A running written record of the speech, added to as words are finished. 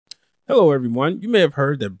Hello, everyone. You may have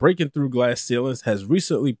heard that Breaking Through Glass Ceilings has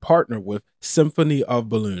recently partnered with Symphony of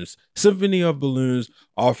Balloons. Symphony of Balloons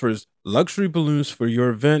offers luxury balloons for your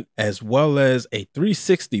event as well as a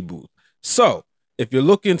 360 booth. So, if you're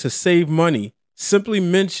looking to save money, simply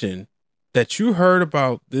mention that you heard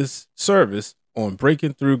about this service on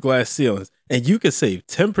Breaking Through Glass Ceilings, and you can save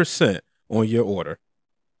 10% on your order.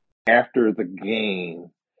 After the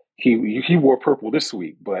game, he wore purple this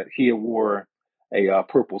week, but he wore a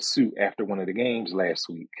purple suit after one of the games last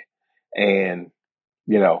week, and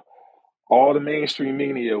you know all the mainstream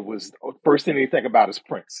media was first thing they think about is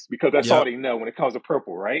Prince because that's all Yep, they know when it comes to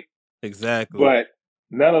purple, right? exactly. But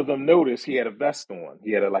none of them noticed he had a vest on.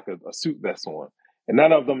 He had a suit vest on, and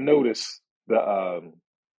none of them noticed the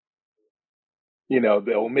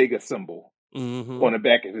Omega symbol Hmm. on the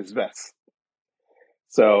back of his vest.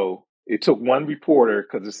 So it took one reporter,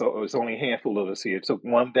 because it's only a handful of us here. It took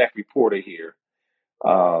one deck reporter here,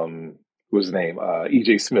 what's his name?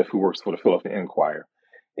 E.J. Smith, who works for the Philadelphia Inquirer.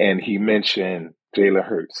 And he mentioned Jalen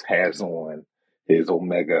Hurts has on his his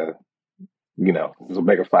Omega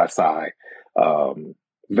Phi Psi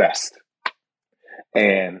vest.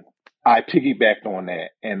 And I piggybacked on that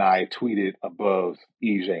and I tweeted above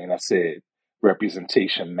EJ and I said,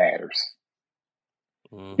 representation matters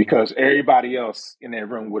Hmm. because everybody else in that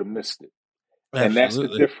room would have missed it. And that's the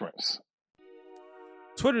Absolutely. difference.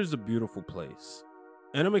 Twitter is a beautiful place.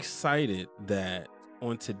 And I'm excited that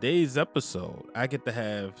on today's episode, I get to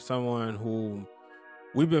have someone who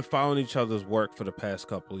we've been following each other's work for the past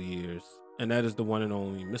couple of years, and that is the one and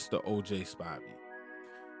only Mr. OJ Spivey.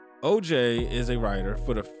 OJ is a writer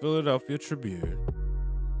for the Philadelphia Tribune,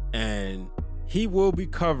 and he will be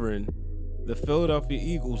covering the Philadelphia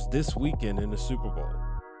Eagles this weekend in the Super Bowl.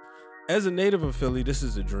 As a native of Philly, this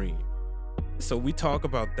is a dream. So we talk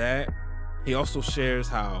about that. He also shares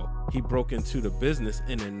how he broke into the business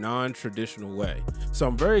in a non-traditional way. So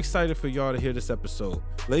I'm very excited for y'all to hear this episode.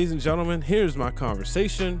 Ladies and gentlemen, here's my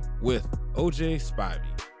conversation with OJ Spivey.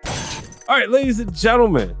 All right, ladies and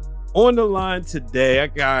gentlemen, on the line today, I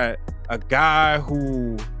got a guy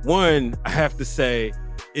who, one, I have to say,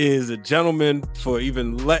 is a gentleman for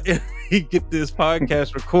even letting me get this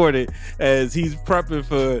podcast recorded as he's prepping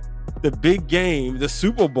for the big game, the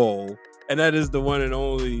Super Bowl. And that is the one and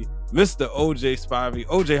only Mr. OJ Spivey.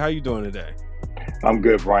 OJ, how you doing today? I'm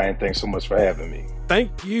good, Brian. Thanks so much for having me.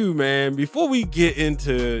 Thank you, man. Before we get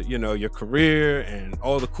into, your career and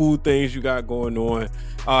all the cool things you got going on,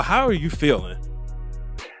 how are you feeling?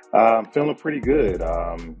 I'm feeling pretty good.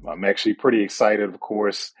 I'm actually pretty excited, of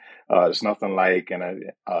course. There's nothing like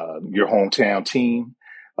your hometown team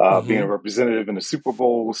being a Mm-hmm. representative in the Super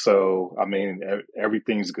Bowl. So, I mean,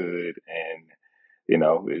 everything's good. And,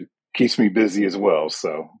 it keeps me busy as well.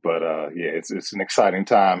 So, but yeah, it's an exciting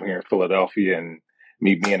time here in Philadelphia. And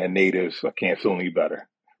me being a native, I can't feel any better.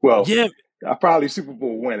 Well, Yeah. I probably Super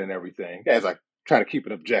Bowl win and everything, as I try to keep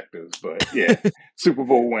it objective. But yeah, Super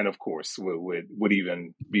Bowl win, of course, would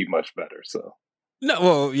even be much better. So, No,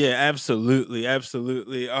 well, yeah, absolutely,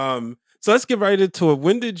 absolutely. So let's get right into it.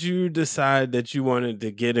 When did you decide that you wanted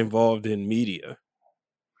to get involved in media?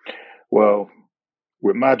 well,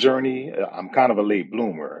 with my journey, I'm kind of a late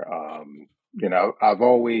bloomer. I've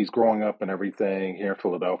always growing up and everything here in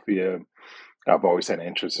Philadelphia. I've always had an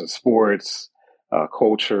interest in sports,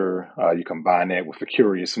 culture. You combine that with a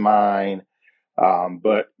curious mind,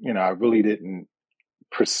 but I really didn't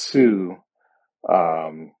pursue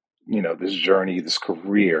this journey, this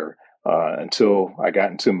career, until I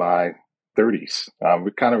got into my 30s.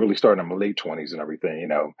 We kind of really started in my late 20s and everything,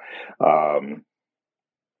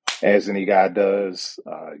 as any guy does.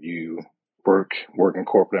 You work in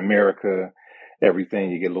corporate America,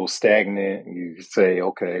 everything, you get a little stagnant. You say,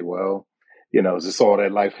 okay, well, is this all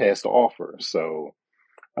that life has to offer? So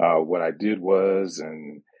what I did was,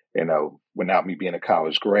 and without me being a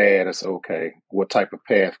college grad, I said, okay, what type of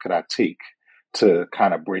path could I take to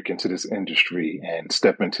kind of break into this industry and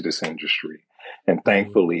step into this industry? And Mhm.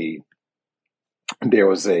 thankfully, there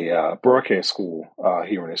was a broadcast school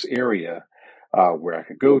here in this area where I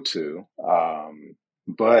could go to,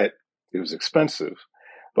 but it was expensive.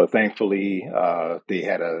 But thankfully, they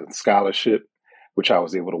had a scholarship, which I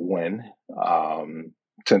was able to win.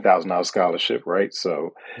 $10,000 scholarship, right?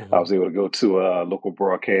 So I Mhm. was able to go to a local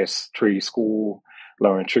broadcast trade school,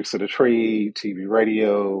 learn tricks of the trade, TV,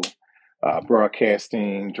 radio,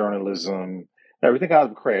 broadcasting, journalism, everything out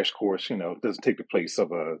of a crash course. It doesn't take the place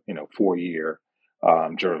of a 4 year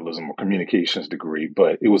journalism or communications degree,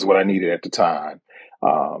 but it was what I needed at the time.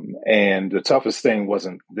 And the toughest thing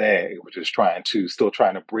wasn't that; it was just still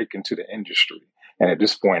trying to break into the industry. And at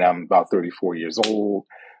this point, I'm about 34 years old.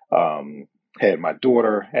 Had my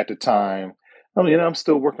daughter at the time. I mean, I'm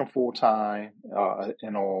still working full time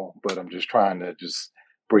and all, but I'm just trying to just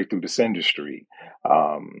break through this industry.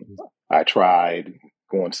 Um, I tried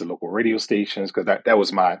going to local radio stations because that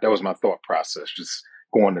was my thought process, just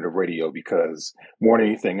going to the radio because more than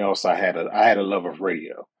anything else, I had a love of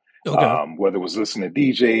radio. Okay. Whether it was listening to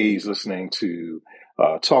DJs, listening to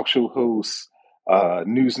talk show hosts,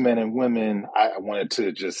 newsmen and women, I wanted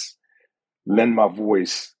to just lend my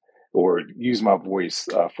voice or use my voice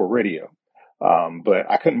for radio. But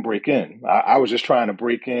I couldn't break in. I was just trying to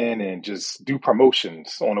break in and just do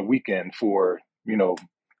promotions on a weekend for,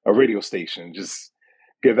 a radio station, just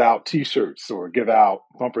give out T-shirts or give out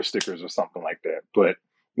bumper stickers or something like that. But,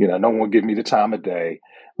 no one would give me the time of day,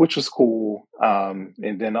 which was cool.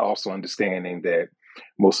 And then also understanding that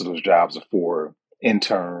most of those jobs are for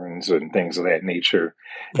interns and things of that nature.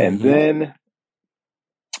 And Mm-hmm. then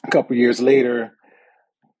a couple years later,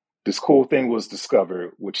 this cool thing was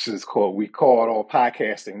discovered, which is we call it all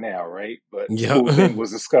podcasting now, right? But this Yeah. cool thing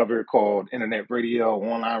was discovered called internet radio,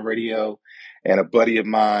 online radio. And a buddy of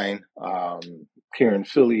mine, here in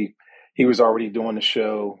Philly, he was already doing the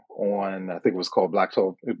show on, I think it was called Black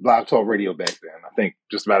Talk Radio back then. I think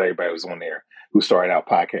just about everybody was on there who started out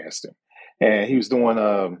podcasting. And he was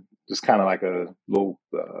doing just kind of like a little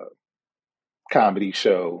comedy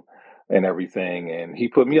show and everything. And he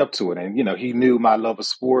put me up to it. And, he knew my love of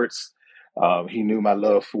sports. He knew my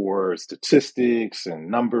love for statistics and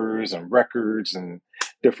numbers and records and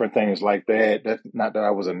different things like that. Not that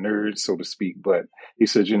I was a nerd, so to speak, but he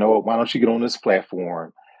said, you know what, why don't you get on this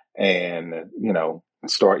platform and,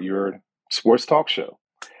 start your sports talk show?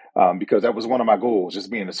 Because that was one of my goals,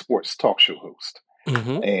 just being a sports talk show host.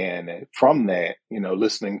 Mm-hmm. And from that,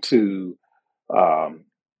 listening to um,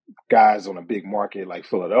 guys on a big market like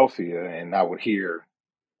Philadelphia, and I would hear,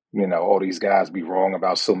 all these guys be wrong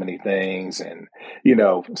about so many things, and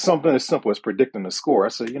something as simple as predicting the score. I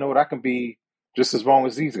said, you know what, I can be just as wrong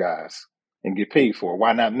as these guys and get paid for it.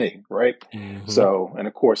 Why not me, right? Mm-hmm. So, and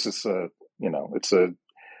of course, it's a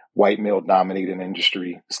white male dominated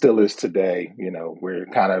industry, still is today. We're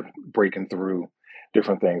kind of breaking through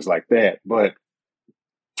different things like that, but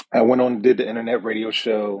I went on and did the internet radio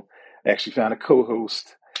show. Actually found a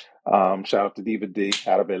co-host. Shout out to Diva D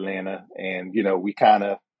out of Atlanta. And, we kind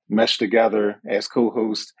of meshed together as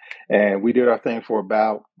co-hosts and we did our thing for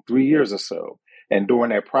about 3 years or so. And during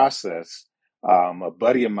that process, a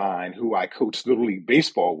buddy of mine who I coached Little League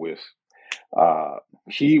Baseball with, uh,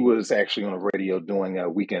 he was actually on the radio doing a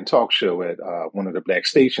weekend talk show at one of the black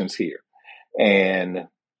stations here. And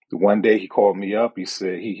one day he called me up. He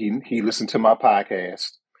said he listened to my podcast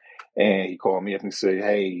and he called me up and said,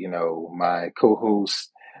 hey, my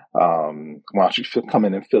co-host, why don't you come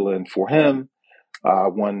in and fill in for him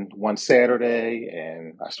one Saturday?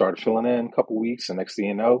 And I started filling in a couple weeks. And next thing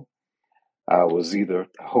you know, I was either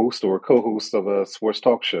a host or a co-host of a sports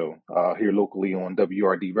talk show here locally on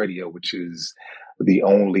WRD Radio, which is the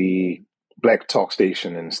only black talk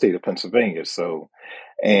station in the state of Pennsylvania. So,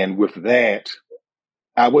 and with that,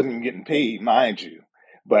 I wasn't getting paid, mind you,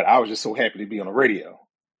 but I was just so happy to be on the radio.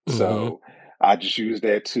 Mm-hmm. So I just used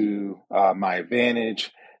that to my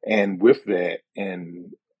advantage. And with that,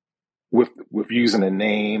 and with using a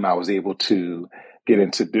name, I was able to get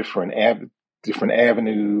into different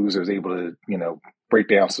avenues. I was able to, break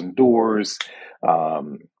down some doors.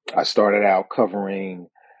 Um, I started out covering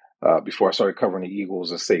before I started covering the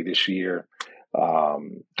Eagles, let's say this year.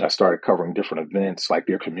 I started covering different events, like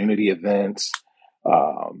their community events.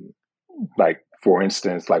 Um, like for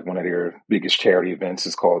instance, like one of their biggest charity events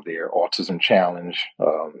is called their Autism Challenge.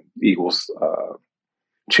 Eagles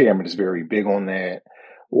chairman is very big on that.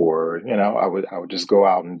 Or I would just go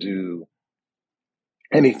out and do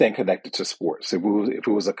anything connected to sports. If it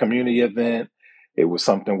was a community event, it was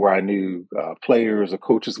something where I knew players or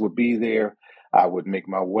coaches would be there. I would make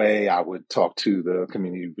my way. I would talk to the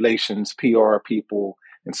community relations, PR people,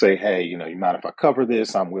 and say, hey, you mind if I cover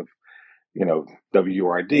this? I'm with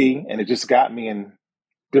WRD, and it just got me in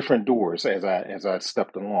different doors as I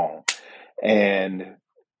stepped along. And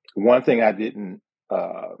one thing I didn't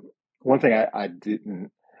uh, one thing I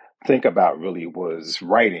didn't think about really was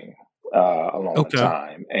writing along the Okay.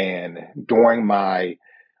 time. And during my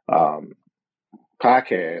um,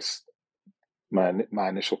 podcast, my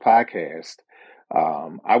initial podcast,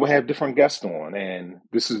 I would have different guests on, and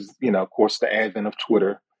this is of course the advent of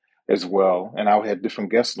Twitter as well. And I would have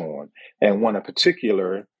different guests on, and one in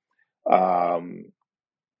particular. Um,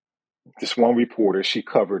 this one reporter, she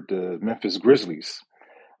covered the Memphis Grizzlies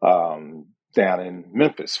down in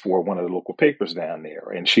Memphis for one of the local papers down there.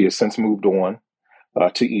 And she has since moved on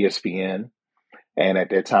to ESPN. And at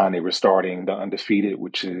that time, they were starting the Undefeated,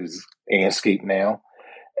 which is Anscape now.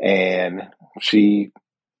 And she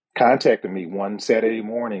contacted me one Saturday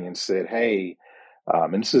morning and said, "Hey,"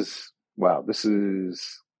 and this is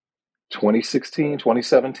 2016,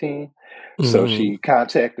 2017. So Mm-hmm. she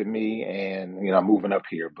contacted me, and I'm moving up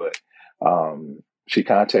here, but she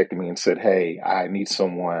contacted me and said, "Hey, I need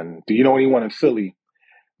someone. Do you know anyone in Philly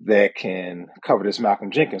that can cover this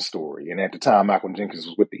Malcolm Jenkins story?" And at the time, Malcolm Jenkins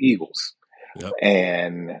was with the Eagles, Yep.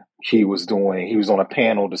 and he was on a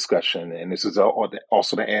panel discussion, and this is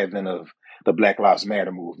also the advent of the Black Lives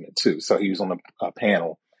Matter movement too. So he was on a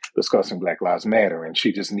panel discussing Black Lives Matter, and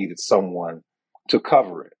she just needed someone to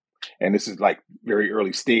cover it. And this is like very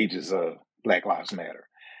early stages of Black Lives Matter.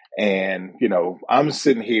 And I'm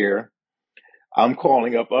sitting here, I'm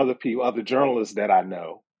calling up other people, other journalists that I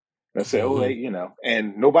know, and I say, "Oh, Mm-hmm.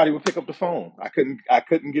 and nobody would pick up the phone. I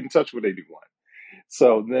couldn't get in touch with anyone.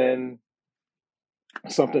 So then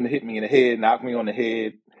something hit me in the head, knocked me on the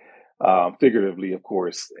head, figuratively, of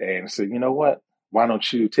course, and said, "You know what? Why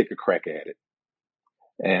don't you take a crack at it?"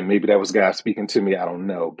 And maybe that was God speaking to me. I don't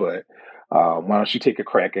know, but why don't you take a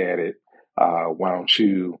crack at it? Why don't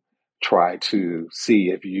you try to see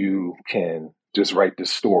if you can just write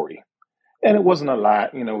this story? And it wasn't a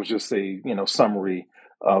lot, it was just a summary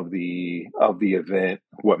of the event,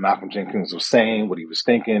 what Malcolm Jenkins was saying, what he was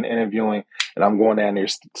thinking, interviewing, and I'm going down there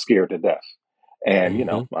scared to death. And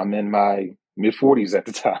Mm-hmm. I'm in my mid 40s at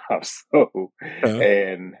the time, so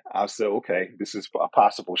Okay. and I said, okay, this is a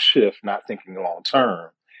possible shift, not thinking long term,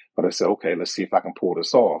 but I said, okay, let's see if I can pull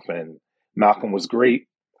this off. And Malcolm was great.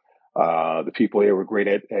 The people there were great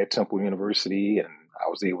at Temple University, and I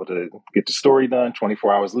was able to get the story done.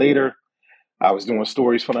 24 hours later, I was doing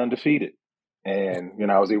stories for the Undefeated, and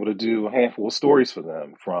I was able to do a handful of stories for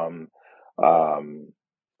them, um,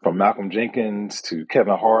 from Malcolm Jenkins to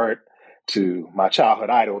Kevin Hart to my childhood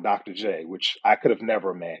idol, Dr. J, which I could have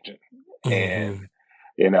never imagined. And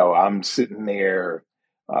Mm-hmm. I'm sitting there,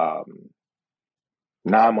 um,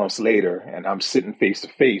 9 months later, and I'm sitting face to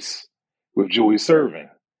face with Julie Serving.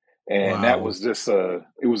 And that Wow. was just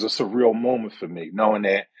it was a surreal moment for me, knowing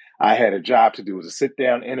that I had a job to do. It was a sit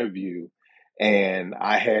down interview, and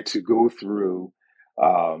I had to go through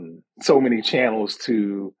so many channels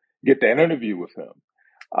to get that interview with him.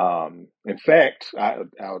 In fact,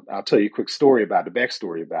 I'll tell you a quick story about the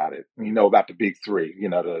backstory about it. About the big three,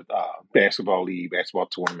 the basketball league, basketball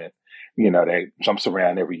tournament, that jumps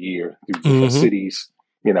around every year through different Mm-hmm. cities,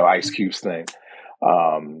 Ice Cube's thing.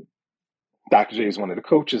 Um, Dr. J is one of the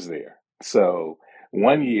coaches there. So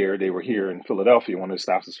one year they were here in Philadelphia. One of the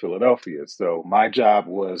stops was Philadelphia. So my job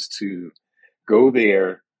was to go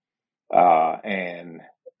there and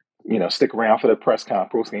stick around for the post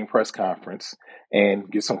game press conference and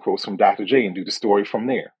get some quotes from Dr. J and do the story from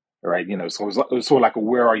there. Right? So it was sort of like a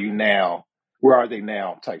 "Where are you now? Where are they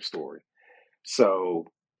now?" type story. So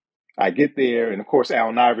I get there, and of course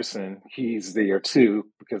Allen Iverson, he's there too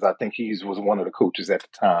because I think he was one of the coaches at the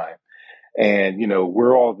time. And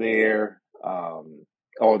we're all there,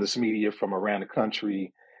 all this media from around the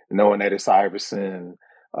country, knowing that it's Iverson,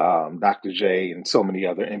 Dr. J, and so many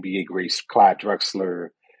other NBA greats, Clyde Drexler,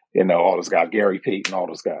 all those guys, Gary Payton, all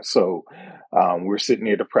those guys. So we're sitting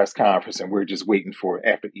near the press conference, and we're just waiting for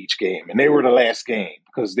after each game. And they were the last game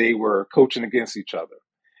because they were coaching against each other.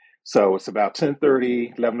 So it's about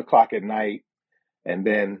 10:30, 11 o'clock at night, and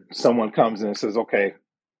then someone comes in and says, "Okay,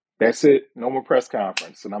 that's it, no more press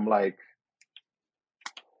conference." And I'm like,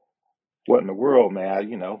 what in the world,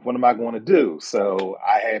 man? What am I going to do? So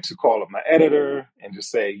I had to call up my editor and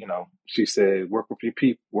just say, she said, work with your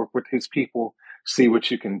people, work with his people, see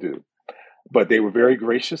what you can do. But they were very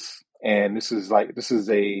gracious. And this is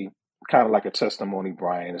a kind of like a testimony,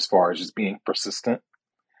 Brian, as far as just being persistent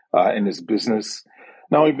in this business.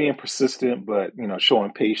 Not only being persistent, but,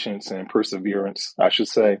 showing patience and perseverance, I should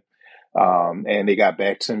say. And they got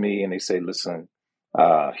back to me and they say, listen,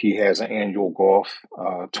 he has an annual golf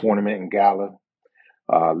tournament and gala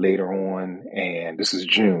later on, and this is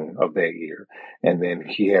June of that year. And then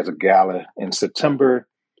he has a gala in September.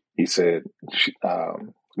 He said,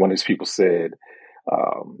 one of his people said,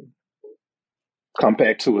 um, come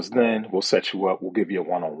back to us then. We'll set you up. We'll give you a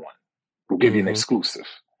one-on-one. We'll give you an Mm-hmm. exclusive.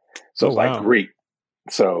 So Oh it's like, wow. great.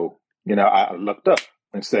 So, I looked up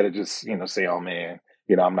instead of just, say, oh man,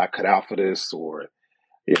 I'm not cut out for this, or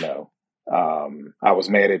you know, I was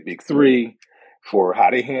mad at Big Three for how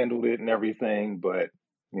they handled it and everything, but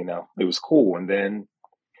it was cool. And then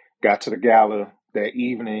got to the gala that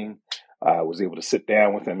evening. I was able to sit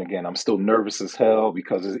down with him again. I'm still nervous as hell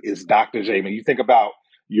because it's Dr. J. Man, you think about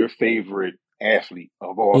your favorite athlete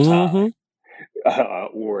of all time, Mm-hmm.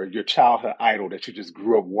 or your childhood idol that you just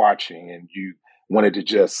grew up watching and you wanted to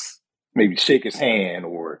just maybe shake his hand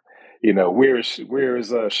or, wear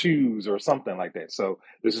his shoes or something like that. So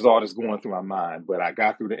this is all just going through my mind. But I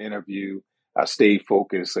got through the interview. I stayed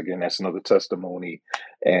focused. Again, that's another testimony.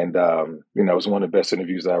 And, it was one of the best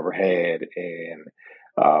interviews I ever had. And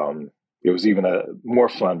it was even more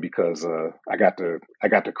fun because I got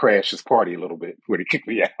to crash this party a little bit where they kicked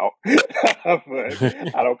me out. But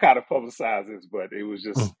I don't kind of publicize this, but it was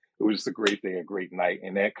just a great day, a great night.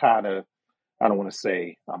 And that kind of, I don't want to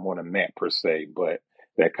say I'm on a map per se, but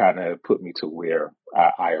that kind of put me to where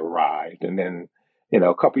I arrived. And then,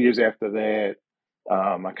 a couple years after that,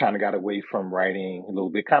 I kind of got away from writing a little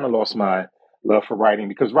bit, kind of lost my love for writing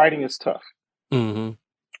because writing is tough. Mm-hmm.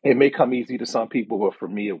 It may come easy to some people, but for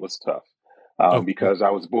me, it was tough Okay. because I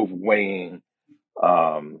was both weighing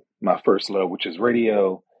my first love, which is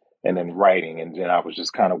radio, and then writing. And then I was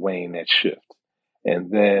just kind of weighing that shift.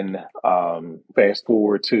 And then fast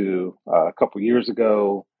forward to a couple years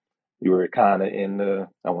ago, you were kind of in the,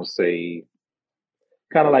 I want to say,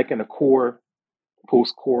 kind of like in the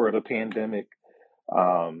post core of the pandemic.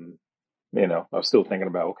 Um, I was still thinking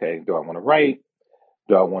about, okay, do I want to write?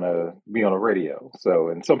 Do I want to be on the radio? So,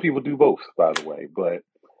 and some people do both, by the way. But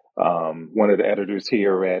one of the editors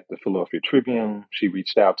here at the Philadelphia Tribune, she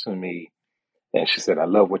reached out to me and she said, I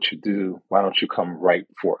love what you do. Why don't you come write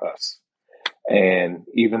for us? And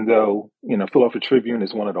even though, Philadelphia Tribune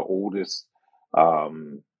is one of the oldest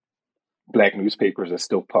um, black newspapers that's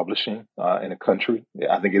still publishing in the country,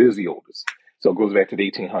 I think it is the oldest. So it goes back to the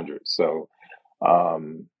 1800s. So,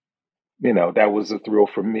 um, that was a thrill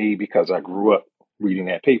for me because I grew up reading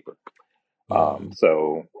that paper.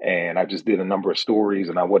 Mm-hmm. And I just did a number of stories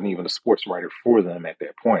and I wasn't even a sports writer for them at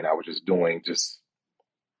that point. I was just doing just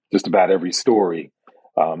about every story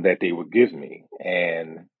that they would give me.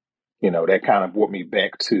 And, that kind of brought me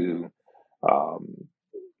back to um,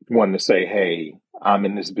 wanting to say, hey, I'm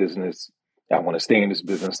in this business. I want to stay in this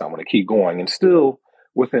business. I want to keep going. And still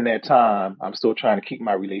within that time, I'm still trying to keep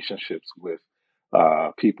my relationships with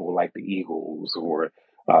people like the Eagles or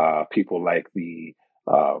people like the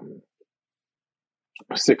um,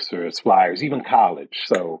 Sixers, Flyers, even college.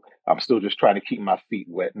 So I'm still just trying to keep my feet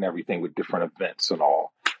wet and everything with different events and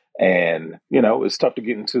all. And, it's tough to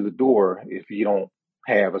get into the door if you don't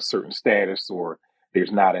have a certain status or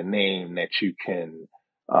there's not a name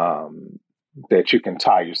um, that you can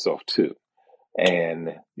tie yourself to. And,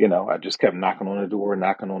 I just kept knocking on the door,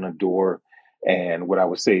 knocking on the door. And what I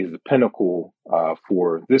would say is the pinnacle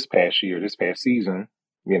for this past year, this past season,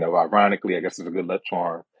 ironically, I guess it's a good luck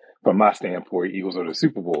charm from my standpoint, Eagles are the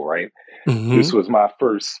Super Bowl, right? This Mm-hmm. was my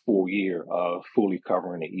first full year of fully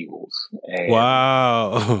covering the Eagles. And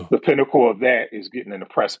Wow. the pinnacle of that is getting in the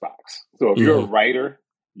press box. So if you're a Mm-hmm. writer,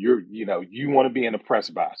 you want to be in the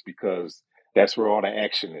press box because that's where all the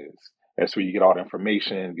action is. That's where you get all the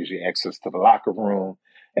information, gives you access to the locker room.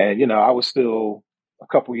 And, I was still a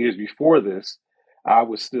couple years before this, I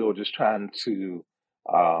was still just trying to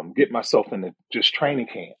get myself into just training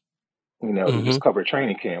camp, to Mm-hmm. just cover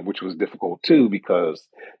training camp, which was difficult too because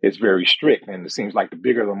it's very strict. And it seems like the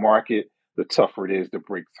bigger the market, the tougher it is to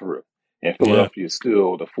break through. And Yeah. Philadelphia is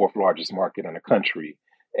still the fourth largest market in the country.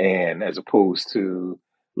 And as opposed to,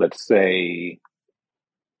 let's say,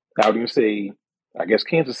 I would even say, I guess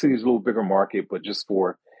Kansas City is a little bigger market, but just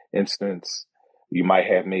for instance, you might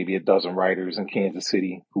have maybe a dozen writers in Kansas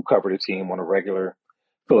City who cover the team on a regular.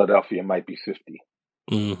 Philadelphia might be 50.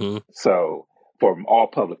 Mm-hmm. So from all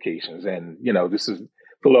publications, and this is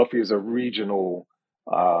Philadelphia is a regional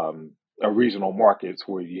markets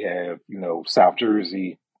where you have South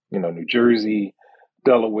Jersey, New Jersey,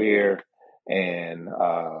 Delaware, and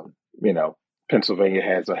you know Pennsylvania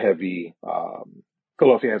has a heavy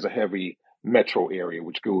Philadelphia has a heavy metro area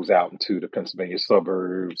which goes out into the Pennsylvania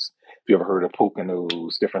suburbs. If you ever heard of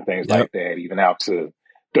Poconos, different things Yep. like that, even out to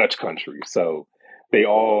Dutch country. So they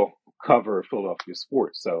all cover Philadelphia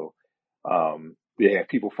sports. So they have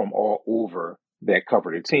people from all over that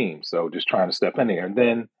cover the team. So just trying to step in there, and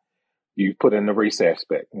then you put in the race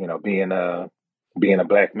aspect. Being a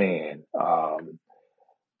black man.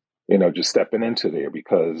 Just stepping into there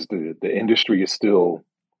because the industry is still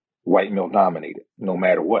white male dominated, no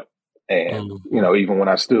matter what. And Mm-hmm. even when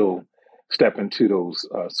I still step into those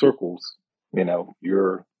circles,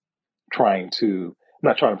 you're trying to. I'm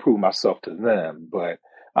not trying to prove myself to them, but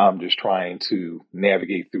I'm just trying to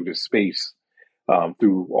navigate through this space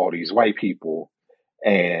through all these white people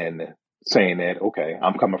and saying that okay,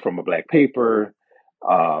 I'm coming from a black paper.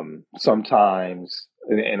 Sometimes,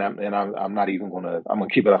 I'm not even I'm gonna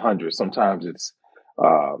keep it 100. Sometimes it's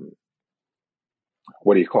um,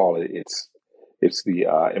 what do you call it? It's the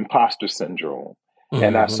imposter syndrome.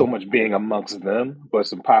 And not Mm-hmm. so much being amongst them, but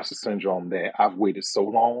it's imposter syndrome that I've waited so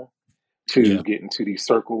long to Yeah. get into these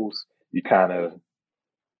circles. You kind of,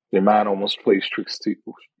 your mind almost plays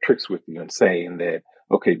tricks with you and saying that,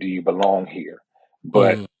 okay, do you belong here?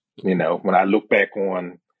 But, Mm-hmm. when I look back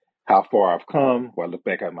on how far I've come, when I look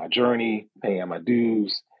back at my journey, paying my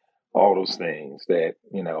dues, all those things that,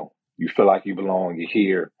 you feel like you belong, you're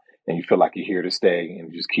here, and you feel like you're here to stay,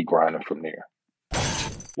 and you just keep grinding from there.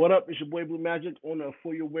 What up? It's your boy Blue Magic, owner of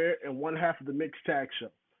For Your Wear and one half of the Mixed Tag Show.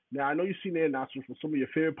 Now, I know you've seen the announcements from some of your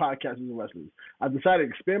favorite podcasters and wrestlers. I've decided to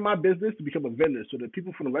expand my business to become a vendor so that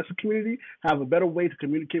people from the wrestling community have a better way to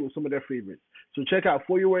communicate with some of their favorites. So check out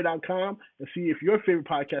foryourwear.com and see if your favorite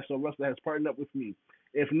podcaster or wrestler has partnered up with me.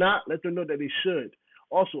 If not, let them know that they should.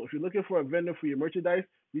 Also, if you're looking for a vendor for your merchandise,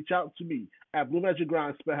 reach out to me at Blue Magic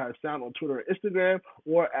Grind, spell how it sound on Twitter or Instagram,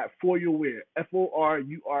 or at For Your Wear,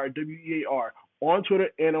 FORURWEAR, on Twitter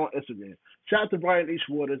and on Instagram. Shout out to Brian H.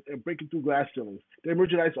 Waters and Breaking Through Glass Ceilings. Their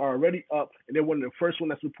merchandise are already up, and they're one of the first one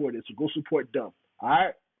that's supported, so go support them. All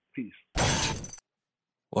right? Peace.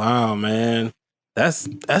 Wow, man.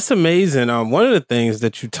 That's amazing. One of the things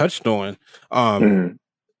that you touched on Mm,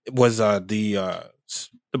 was the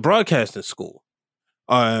broadcasting school.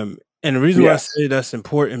 And the reason why I yes. say that's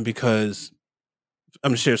important because I'm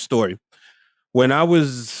gonna share a story. When I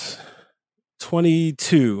was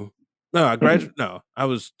 22, Mhm. I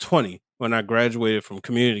was 20 when I graduated from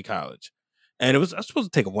community college. And I was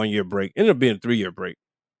supposed to take a 1-year break. Ended up being a 3-year break.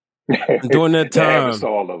 And during that That happens to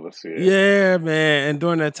time, all of us, yeah. yeah, man. And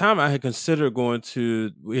during that time, I had considered going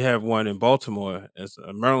to, we have one in Baltimore as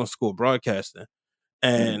a Maryland School of Broadcasting. Mm.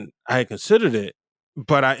 And I had considered it,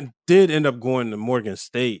 but I did end up going to Morgan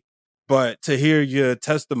State. But to hear your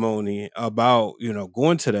testimony about,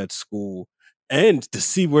 going to that school and to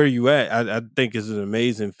see where you at, I think is an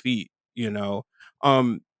amazing feat,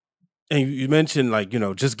 Um, and you mentioned like,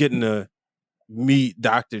 just getting to meet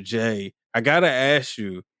Dr. J. I gotta ask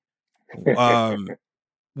you, um,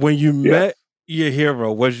 when you Yes. met your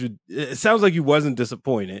hero, it sounds like you wasn't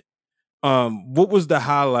disappointed. What was the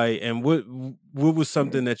highlight and what was Mhm.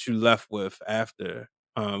 something that you left with after?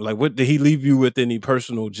 Like what did he leave you with any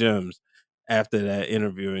personal gems after that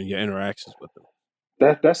interview and your interactions with him?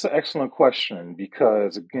 That's an excellent question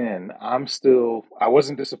because again, I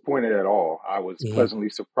wasn't disappointed at all. I was Mhm. pleasantly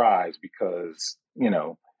surprised because,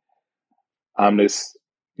 I'm this,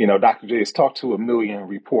 Dr. J has talked to a million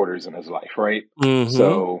reporters in his life, right? Mhm.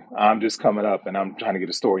 So I'm just coming up and I'm trying to get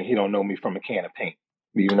a story. He don't know me from a can of paint,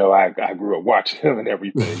 even though I grew up watching him and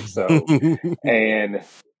everything. So, and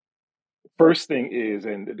first thing is,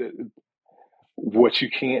 what you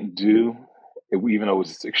can't do, even though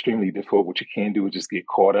it's extremely difficult, what you can do is just get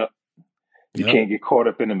caught up. You Yep. can't get caught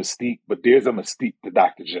up in the mystique, but there's a mystique to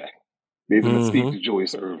Dr. J. There's a mystique Mhm. to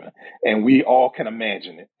Joyce Irvin, and we all can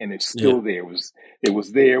imagine it, and it's Yeah. still there. It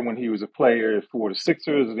was there when he was a player for the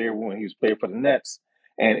Sixers, there when he was playing for the Nets,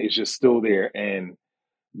 and it's just still there. And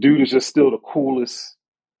dude is just still the coolest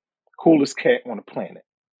cat on the planet.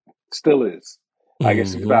 Still is. I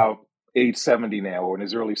guess he's Mhm. about age 70 now, or in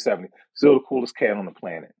his early 70s. Still the coolest cat on the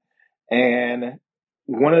planet. And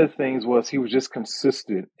one of the things was he was just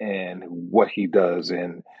consistent in what he does,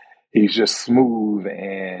 and he's just smooth,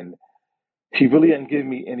 and he really didn't give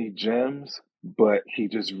me any gems, but he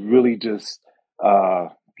just really just uh,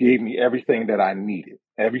 gave me everything that I needed.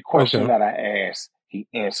 Every question Okay. that I asked, he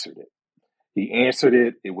answered it. He answered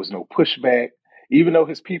it. It was no pushback, even though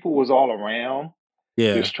his people was all around,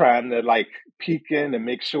 Yeah. just trying to like peek in and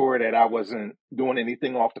make sure that I wasn't doing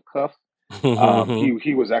anything off the cuff.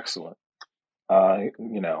 He was excellent. I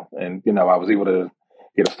was able to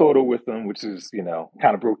get a photo with him, which is,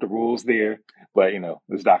 kind of broke the rules there, but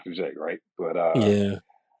it's Dr. J, right? But Yeah.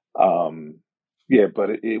 um, yeah, but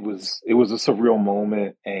it was a surreal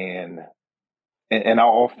moment, and I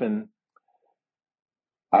often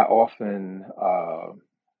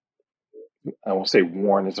I won't say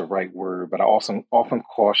warn is the right word, but I also often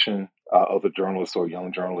caution other journalists or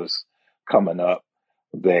young journalists coming up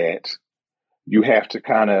that you have to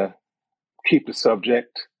kind of keep the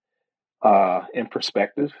subject in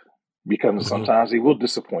perspective because Mhm. sometimes they will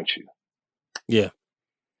disappoint you. Yeah.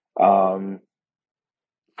 Um,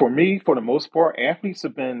 for me, for the most part, athletes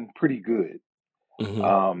have been pretty good.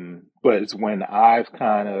 Mhm. But it's when I've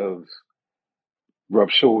kind of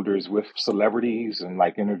rubbed shoulders with celebrities and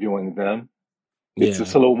like interviewing them, it's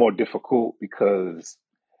just Yeah. a little more difficult because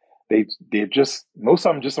they're just most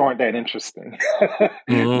of them just aren't that interesting.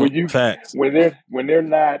 Mhm. when you Facts. when they're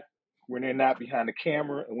not behind the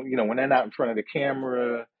camera, when they're not in front of the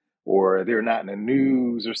camera or they're not in the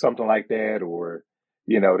news or something like that, or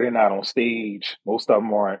they're not on stage. Most of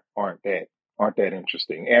them aren't that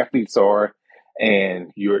interesting. Athletes are,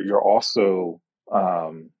 and you're also,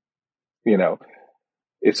 you know,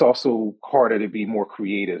 it's also harder to be more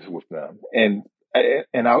creative with them. And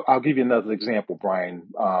I'll give you another example, Brian.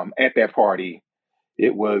 At that party,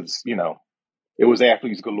 it was it was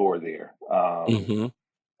athletes galore there, Mm-hmm.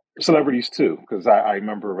 celebrities too, because I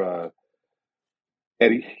remember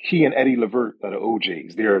he and Eddie Levert of the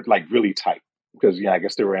OJs. They're like really tight because I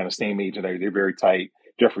guess they were around the same age and they're very tight.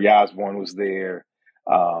 Jeffrey Osborne was there,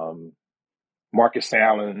 um, Marcus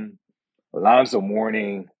Allen, Alonzo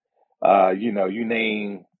Mourning. You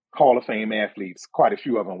name Hall of Fame athletes, quite a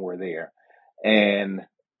few of them were there, and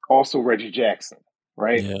also Reggie Jackson,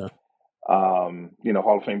 right? Yeah.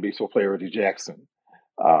 Hall of Fame baseball player Reggie Jackson.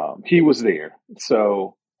 He was there,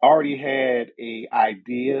 so already had a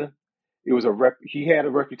idea. It was he had a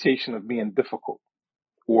reputation of being difficult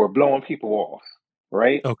or blowing people off,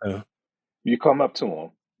 right? Okay. You come up to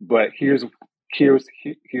him, but here's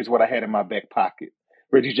what I had in my back pocket.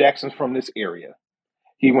 Reggie Jackson's from this area.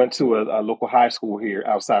 He went to a local high school here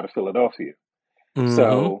outside of Philadelphia. Mm-hmm.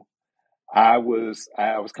 So I was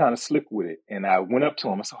kind of slick with it, and I went up to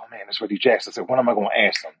him. I said, "Oh man, it's Reggie Jackson." I said, "What am I going to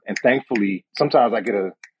ask him?" And thankfully, sometimes I get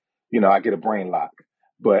a brain lock.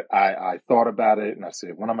 But I thought about it, and I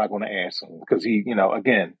said, "What am I going to ask him?" Because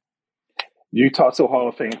again, you talk to a Hall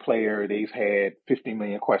of Fame player, they've had 50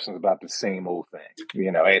 million questions about the same old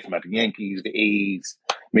thing. Ask him about the Yankees, the A's,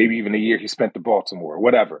 maybe even the year he spent in Baltimore,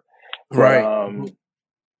 whatever. But Right.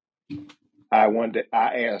 I'm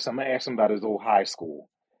gonna ask him about his old high school.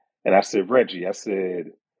 And I said, Reggie,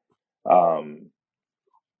 um,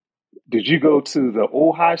 did you go to the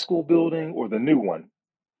old high school building or the new one?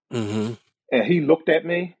 Mm-hmm. And he looked at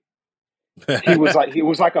me. He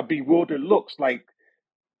was like a bewildered looks. Like,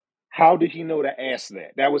 how did he know to ask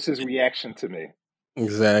that? That was his reaction to me.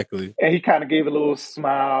 Exactly. And he kind of gave a little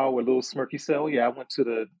smile, a little smirk. He said, "Oh yeah, I went to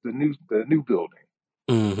the new building."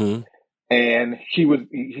 Mm-hmm. And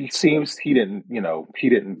he seems he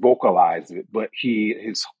didn't vocalize it, but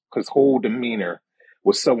his whole demeanor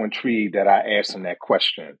was so intrigued that I asked him that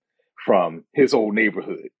question from his old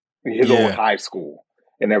neighborhood, his old Yeah. high school,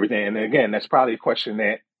 and everything. And again, that's probably a question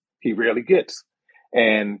that he rarely gets.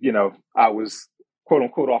 And I was quote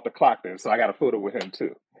unquote off the clock then, so I got a photo with him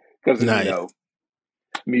too, because Nice.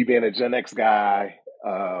 me being a Gen X guy,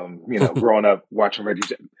 growing up watching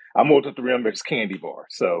Reggie. I'm old enough to remember his candy bar.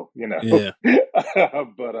 So, Yeah.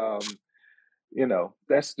 but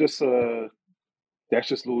that's just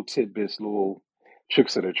little tidbits, little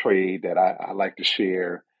tricks of the trade that I like to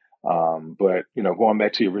share. But going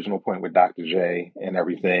back to the original point with Dr. J and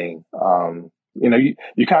everything,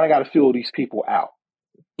 you kind of got to feel these people out.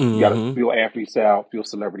 You got to Mm-hmm. feel athletes out, feel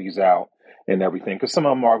celebrities out, and everything. Because some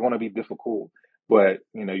of them are going to be difficult, but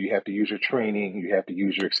you have to use your training, you have to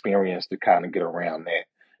use your experience to kind of get around that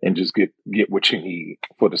and just get what you need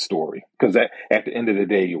for the story. Because at the end of the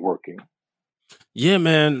day, you're working. Yeah,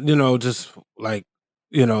 man. Just like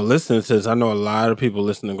listening to this, I know a lot of people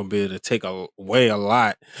listening are gonna be able to take away a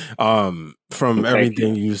lot from Thank you,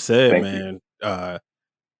 everything you said, thank you. man.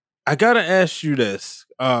 I gotta ask you this.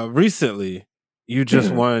 Recently, you just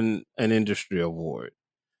Mhm. won an industry award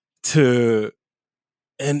to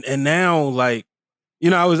and now like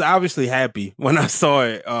I was obviously happy when I saw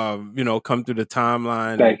it come through the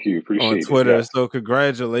timeline and Thank you, on appreciate it. Twitter. Yes, So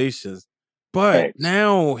congratulations. But thanks.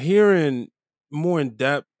 now hearing more in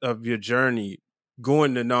depth of your journey,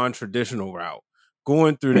 going the non-traditional route,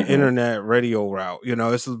 going through the Hmm. internet radio route,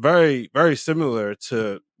 it's very, very similar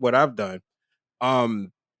to what I've done.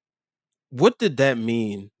 Um, what did that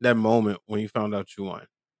mean, that moment when you found out you won?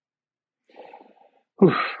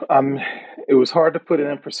 Um, it was hard to put it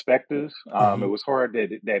in perspective. It Mhm, was hard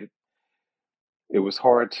it was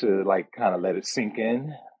hard to like kind of let it sink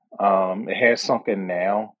in. It has sunk in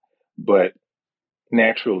now, but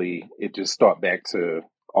naturally it just thought back to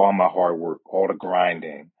all my hard work, all the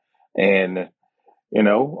grinding, and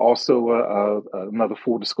also another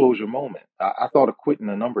full disclosure moment. I thought of quitting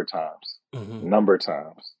mhm, a number of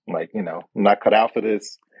times. Like I'm not cut out for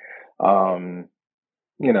this. Um,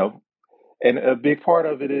 you know, and a big part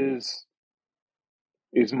of it is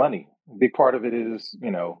money. A big part of it is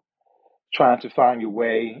trying to find your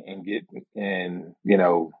way and get and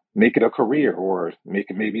make it a career or make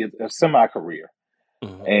it maybe a semi career.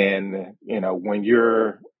 mhm. And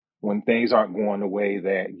when things aren't going the way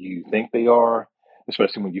that you think they are,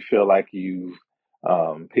 especially when you feel like you've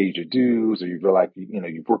paid your dues or you feel like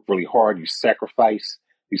you've worked really hard, you sacrifice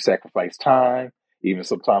time, even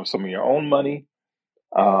sometimes some of your own money.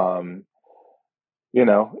 Um,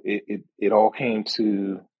 it all came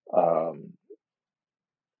to, um,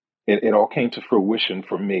 it all came to fruition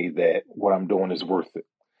for me that what I'm doing is worth it.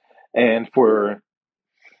 And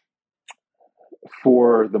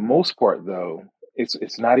for the most part, though,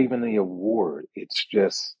 it's not even the award. It's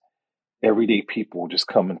just everyday people just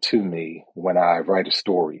coming to me when I write a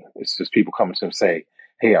story. It's just people coming to me and say,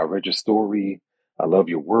 "Hey, I read your story. I love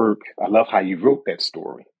your work. I love how you wrote that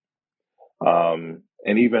story."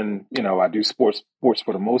 And even, I do sports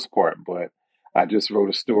for the most part, but I just wrote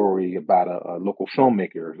a story about a local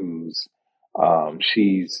filmmaker who's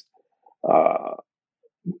she's uh,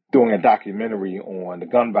 doing a documentary on the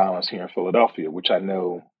gun violence here in Philadelphia, which I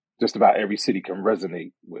know just about every city can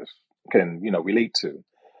resonate with, can relate to.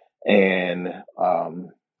 And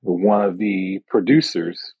one of the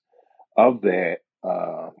producers of that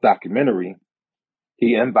documentary,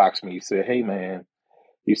 he inboxed me. He said, "Hey, man,"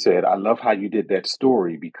 he said, "I love how you did that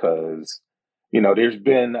story because, there's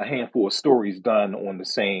been a handful of stories done on the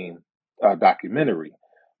same documentary,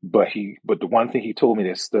 but the one thing he told me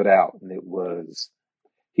that stood out, and it was,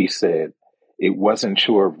 he said, it wasn't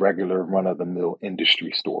your regular run of the mill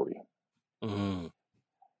industry story." Mm-hmm.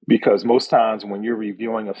 Because most times when you're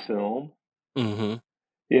reviewing a film, Mm-hmm.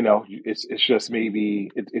 it's just maybe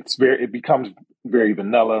it becomes very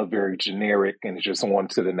vanilla, very generic, and it's just on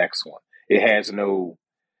to the next one. It has no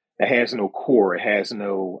core. It has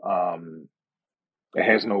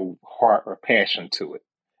no heart or passion to it.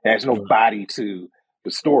 It has no Right. body to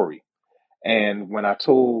the story. And when I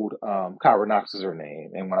told Kyra Knox is her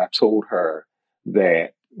name, and when I told her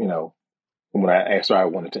that, when I asked her I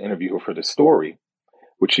wanted to interview her for the story,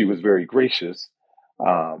 which she was very gracious,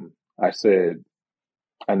 I said,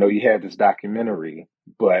 "I know you have this documentary,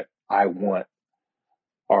 but I want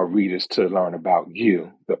our readers to learn about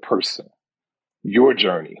you, the person, your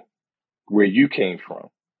journey, where you came from."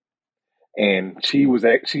 And she's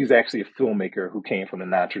actually a filmmaker who came from the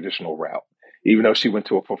non-traditional route. Even though she went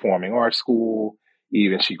to a performing arts school,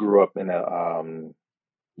 even she grew up in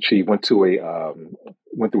she went through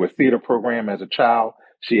a theater program as a child.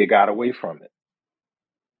 She had got away from it,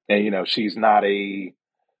 and she's not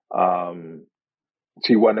um,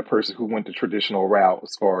 she wasn't a person who went the traditional route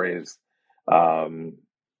as far as um,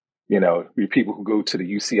 the people who go to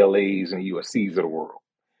the UCLA's and USC's of the world,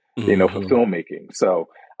 for Mm-hmm. filmmaking. So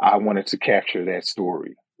I wanted to capture that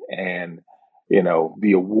story. And,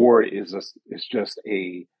 the award is just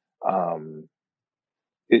um,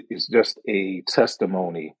 it's just a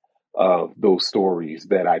testimony of those stories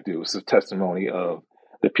that I do. It's a testimony of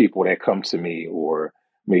the people that come to me or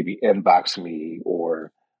maybe inbox me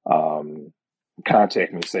or um,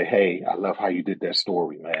 contact me and say, "Hey, I love how you did that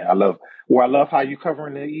story, man. I love how you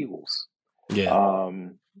covering the Eagles." Yeah.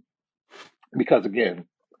 Um, because again,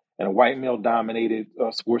 in a white male dominated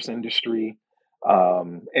sports industry,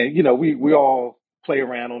 and we all play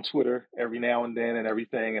around on Twitter every now and then and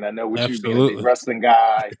everything. And I know with you being a big Absolutely. wrestling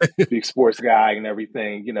guy, big sports guy, and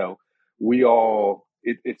everything, we all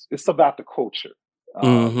it's about the culture.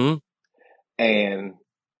 Mm-hmm. And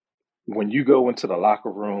when you go into the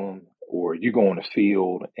locker room or you go on the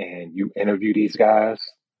field and you interview these guys,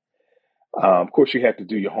 of course, you have to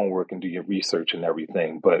do your homework and do your research and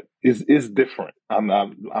everything, but it's different. I'm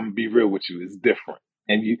gonna be real with you. It's different,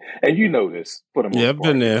 and you know this for the Yeah, most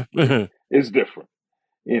I've been part. there. It's different,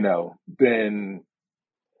 than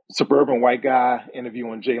suburban white guy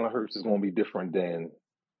interviewing Jalen Hurts is going to be different than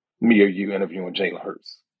me or you interviewing Jalen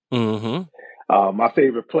Hurts. Mm-hmm. My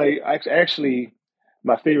favorite play, actually,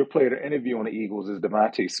 my favorite player to interview on the Eagles is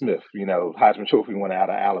Devontae Smith. Heisman Trophy winner out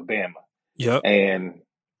of Alabama, Yep. and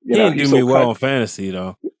He didn't do he's me so well cut. in fantasy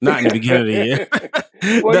though. Not in the beginning of the year.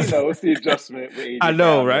 Well, That's it's the adjustment with I AJ know,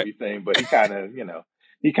 Brown and right? everything, but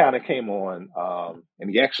he kind of came on, and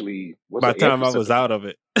he actually By was the time actually I set was the out of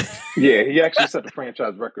it. yeah, he actually set the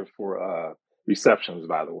franchise record for receptions,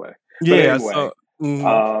 by the way. But Yeah, I saw. anyway, Mhm.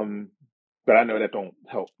 um, but I know that don't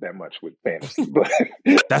help that much with fantasy. But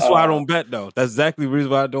That's why I uh, don't bet though. That's exactly the reason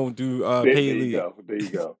why I don't do there paid you league. go. There you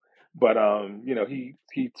go. But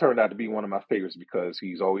he turned out to be one of my favorites because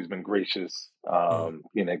he's always been gracious. Mm.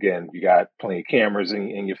 Again, you got plenty of cameras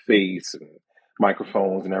in your face and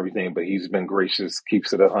microphones and everything, but he's been gracious,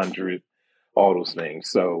 keeps it 100, all those things.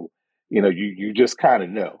 So you just kind of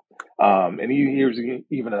know. And here's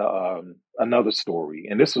even another story,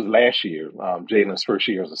 and this was last year, Jalen's first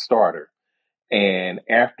year as a starter. And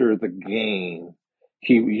after the game,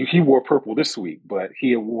 he wore purple this week, but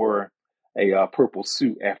he wore a purple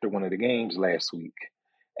suit after one of the games last week.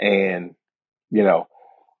 And you know,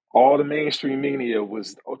 all the mainstream media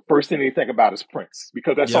was first thing they think about is Prince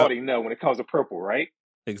because that's all Yep, they know when it comes to purple, right?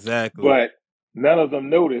 exactly. But none of them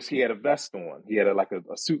noticed he had a vest on. He had a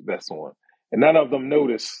suit vest on, and none of them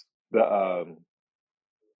noticed the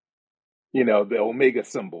the Omega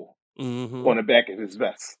symbol Mm-hmm. on the back of his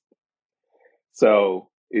vest. So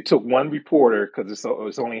it took one reporter, because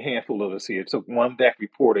it's only a handful of us here. It took one black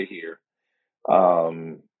reporter here.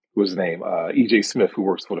 What's his name? E.J. Smith, who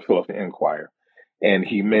works for the Philadelphia Inquirer, and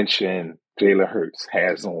he mentioned Jalen Hurts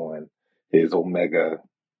has on his Omega,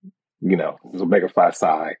 his Omega Phi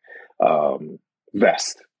Psi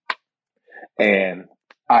vest, and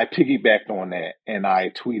I piggybacked on that, and I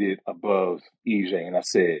tweeted above EJ, and I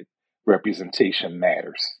said, "Representation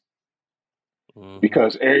matters," Mm-hmm.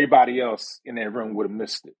 because everybody else in that room would have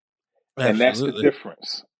missed it, and that's the Absolutely.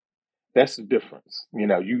 difference. That's the difference.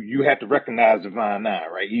 You have to recognize Divine Nine,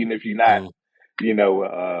 right? Even if you're not, a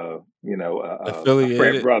frat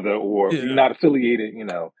Affiliated. brother, or you're Yeah. not affiliated,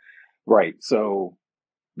 right? So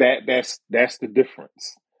that's the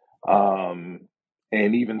difference. Yeah.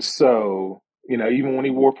 And even so, even when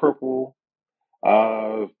he wore purple,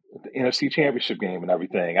 the NFC Championship game and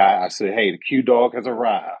everything, I said, "Hey, the Q Dog has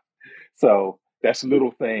arrived." So that's a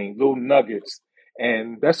little thing, little nuggets,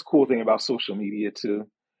 and that's the cool thing about social media too,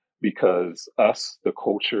 because us, the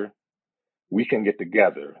culture, we can get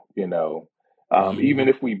together. Mm-hmm. Even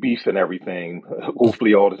if we beef and everything,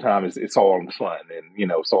 hopefully all the time it's all in fun, and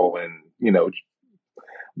it's all in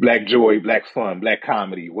black joy, black fun, black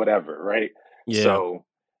comedy, whatever, right? Yeah. So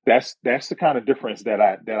that's the kind of difference that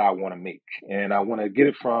I want to make, and I want to get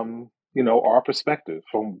it from our perspective,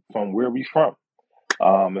 from where we from.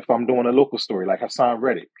 If I'm doing a local story like Hassan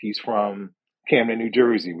Reddick, he's from Camden, New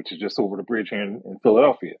Jersey, which is just over the bridge here in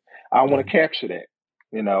Philadelphia. I want to capture that.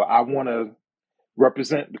 I want to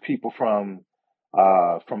represent the people from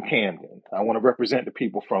Camden. I want to represent the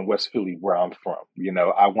people from West Philly, where I'm from.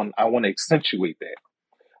 I want to accentuate that.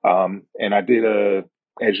 And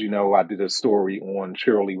as you know, I did a story on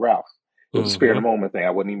Shirley Ralph. It was a spare Mm-hmm. the moment thing. I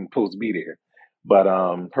wasn't even supposed to be there, but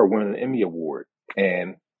her winning an Emmy Award,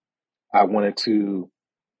 and I wanted to,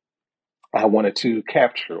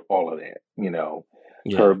 capture all of that.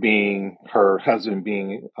 Yeah. Her husband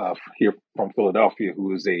being here from Philadelphia,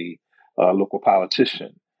 who is a local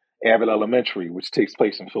politician, Abbott Elementary, which takes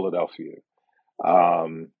place in Philadelphia.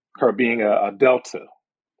 Her being a Delta,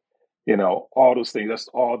 all those things. That's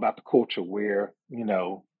all about the culture where,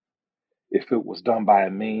 if it was done by a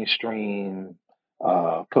mainstream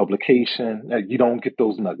publication, you don't get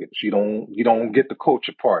those nuggets. You don't get the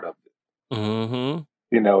culture part of it. Mm-hmm.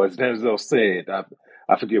 As Denzel said,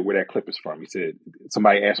 I forget where that clip is from. He said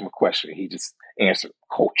somebody asked him a question. He just answered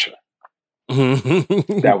culture.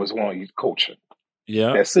 That was one culture.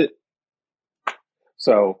 Yeah. That's it.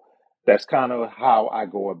 So that's kind of how I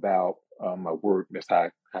go about my work. That's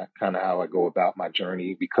kind of how I go about my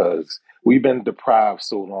journey, because we've been deprived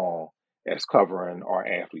so long as covering our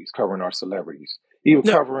athletes, covering our celebrities, even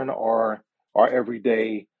Yeah. covering our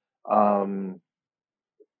everyday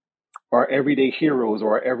heroes,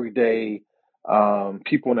 or our everyday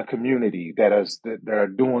people in the community that are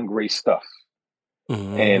doing great stuff, and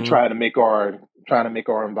Mm-hmm. trying to make our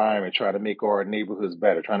environment, trying to make our neighborhoods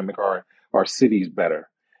better, trying to make our cities better.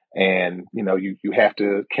 And you have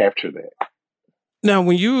to capture that. Now,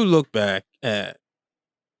 when you look back at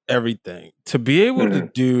everything, to be able to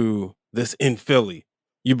Mm-hmm. do this in Philly,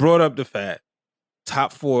 you brought up the fact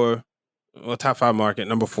top four, well, top five market,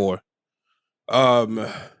 number four. Um,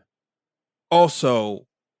 Also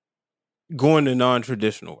going the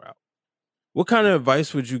non-traditional route. What kind of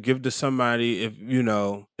advice would you give to somebody if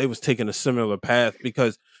they was taking a similar path?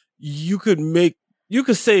 Because you could make you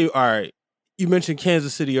could say, all right, you mentioned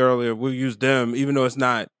Kansas City earlier. We'll use them, even though it's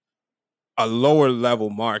not a lower level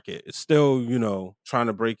market. It's still trying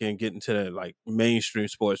to break in, get into the like mainstream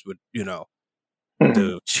sports with Mm-hmm.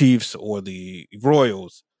 the Chiefs or the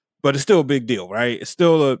Royals, but it's still a big deal, right? It's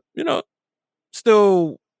still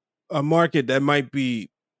still a market that might be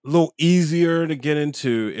a little easier to get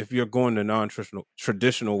into if you're going the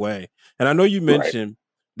non-traditional way. And I know you Right. mentioned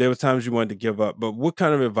there were times you wanted to give up, but what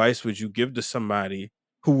kind of advice would you give to somebody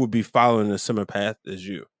who would be following a similar path as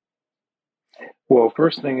you? Well,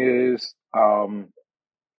 first thing is,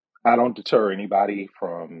 I don't deter anybody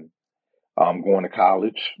from going to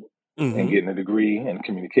college and Mhm. getting a degree in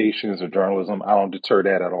communications or journalism. I don't deter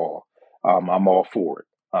that at all. I'm all for it.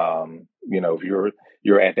 If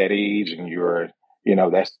you're at that age, and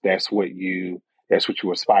that's what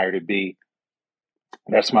you aspire to be.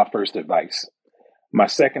 That's my first advice. My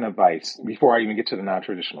second advice, before I even get to the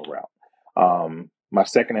non-traditional route, my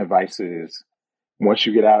second advice is, once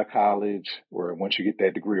you get out of college, or once you get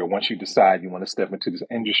that degree, or once you decide you want to step into this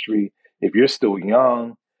industry, if you're still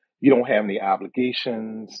young, you don't have any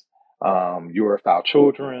obligations, you're without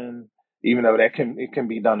children, even though it can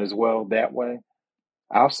be done as well that way.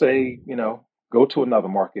 I'll say, go to another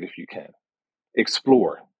market if you can.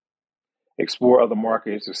 explore other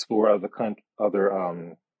markets, explore other parts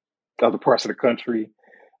of the country,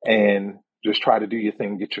 and just try to do your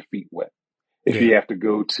thing, get your feet wet. If you have to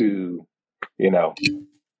go to,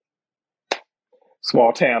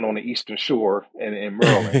 small town on the Eastern Shore in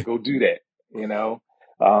Maryland, go do that.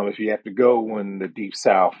 If you have to go in the deep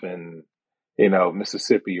South and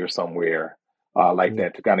Mississippi or somewhere like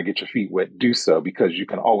that to kind of get your feet wet, do so, because you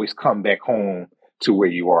can always come back home to where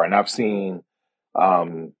you are. And I've seen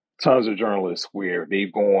tons of journalists where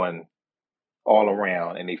they've gone all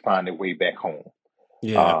around and they find their way back home.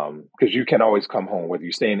 Yeah. Because you can always come home, whether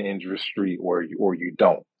you stay in the industry or you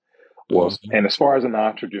don't. Well, and as far as a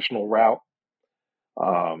non-traditional route,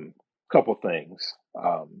 couple things.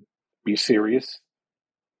 Be serious.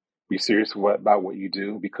 Be serious about what you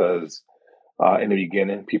do, because in the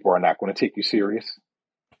beginning, people are not going to take you serious,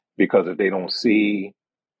 because if they don't see,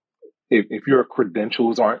 if your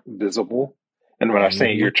credentials aren't visible, and when I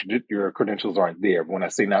say your credentials aren't there, when I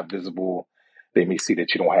say not visible, they may see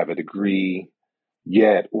that you don't have a degree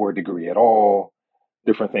yet or a degree at all,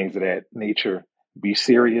 different things of that nature. Be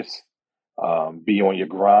serious, be on your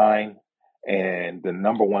grind, and the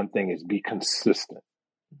number one thing is be consistent.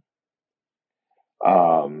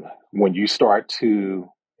 When you start to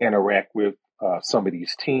interact with some of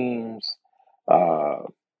these teams,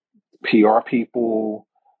 PR people,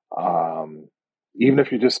 even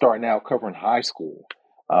if you're just starting out covering high school.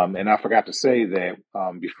 And I forgot to say that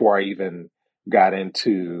before I even got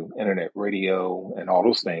into internet radio and all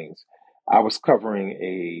those things, I was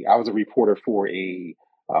a reporter for a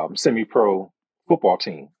semi-pro football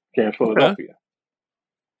team here in Philadelphia.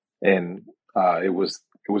 And it was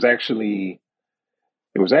actually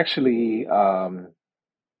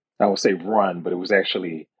I would say run, but it was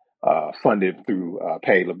actually funded through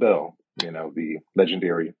Patti LaBelle, the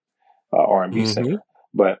legendary R&B singer.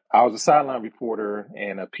 But I was a sideline reporter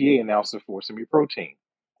and a PA announcer for semi-pro team.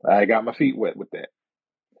 I got my feet wet with that.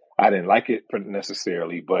 I didn't like it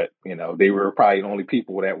necessarily, but they were probably the only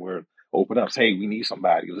people that were open up. Hey, we need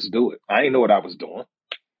somebody. Let's do it. I didn't know what I was doing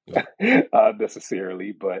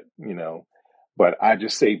necessarily, but but I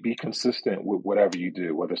just say be consistent with whatever you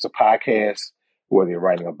do, whether it's a podcast, whether you're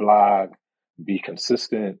writing a blog. Be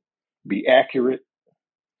consistent, be accurate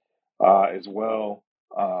as well,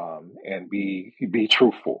 and be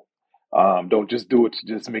truthful. Don't just do it to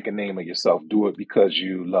just make a name of yourself. Do it because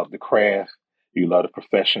you love the craft, you love the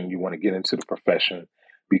profession, you want to get into the profession,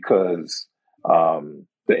 because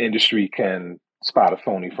the industry can spot a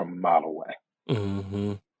phony from a mile away.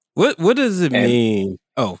 What does it mean?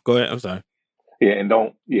 Oh, go ahead. I'm sorry. Yeah, and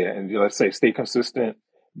let's say stay consistent,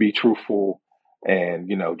 be truthful, and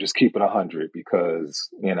just keep it 100, because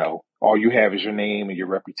all you have is your name and your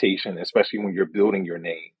reputation, especially when you're building your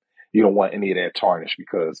name. You don't want any of that tarnished,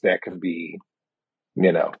 because that can be,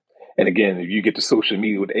 and again, if you get to social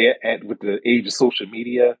media with the age of social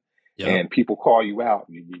media, and people call you out,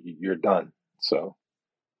 you're done. So,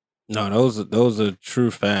 no, those are true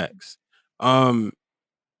facts.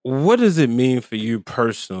 What does it mean for you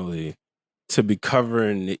personally to be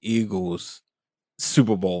covering the Eagles'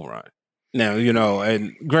 Super Bowl run? Now,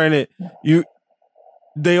 and granted,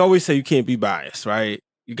 they always say you can't be biased, right?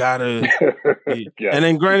 You gotta be, and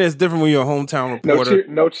then granted, it's different when you're a hometown reporter.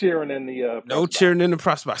 No cheering in the no cheering in the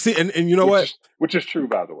press box. See, and you know which is true,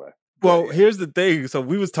 by the way. Well, here's the thing. So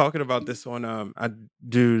we was talking about this on I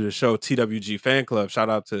do the show TWG Fan Club. Shout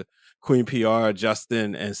out to Queen PR,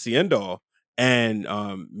 Justin, and Ciendol. And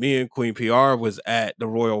me and Queen PR was at the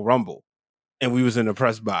Royal Rumble, and we was in the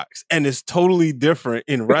press box. And it's totally different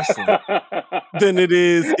in wrestling than it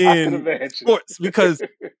is in sports, because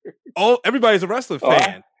everybody's a wrestling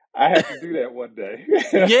fan. I have to do that one day.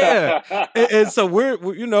 Yeah, and so we're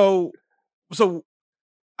so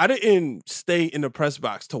I didn't stay in the press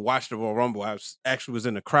box to watch the Royal Rumble. I actually was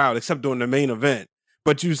in the crowd, except during the main event.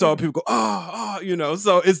 But you saw people go,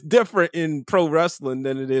 so it's different in pro wrestling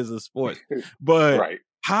than it is in sports. But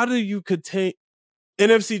how do you contain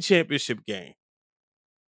NFC Championship game?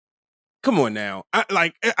 Come on now.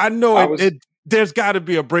 I know there's got to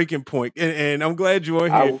be a breaking point, and I'm glad you're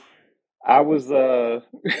here. I was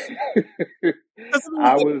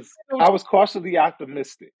I was cautiously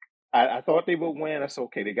optimistic. I thought they would win. That's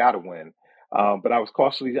okay. They got to win. But I was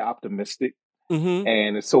cautiously optimistic.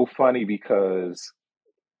 And it's so funny, because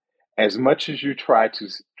as much as you try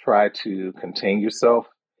to contain yourself,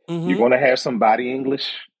 you're going to have some body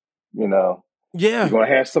English, you're going to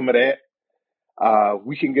have some of that.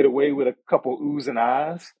 We can get away with a couple oohs and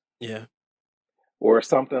ahs. Yeah. Or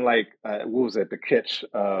something like, what was that, the catch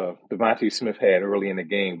Devontae Smith had early in the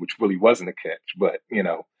game, which really wasn't a catch, but,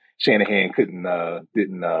 Shanahan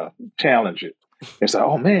didn't challenge it. It's like,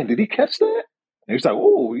 oh man, did he catch that? And he's like,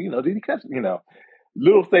 oh, did he catch?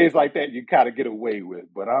 Little things like that you kind of get away with.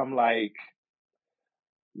 But I'm like,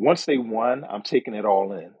 once they won, I'm taking it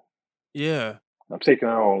all in. Yeah. I'm taking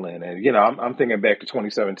it all in. And, I'm thinking back to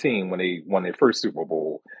 2017 when they won their first Super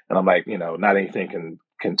Bowl. And I'm like, not anything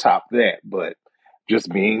can top that. But just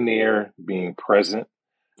being there, being present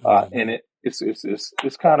in it,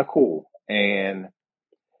 it's kind of cool. And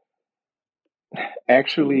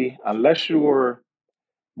actually, unless you're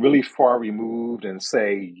really far removed and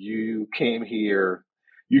say you came here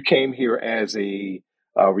as a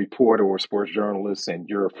reporter or sports journalist and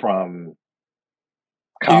you're from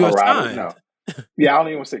You were Colorado. signed. No. Yeah, I don't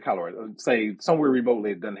even want to say Colorado. Say somewhere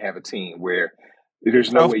remotely that doesn't have a team where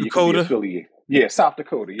there's no South way you Dakota. can be affiliated. Yeah, South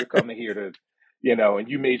Dakota. You're coming here to, and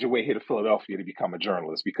you made your way here to Philadelphia to become a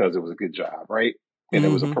journalist because it was a good job, right? And it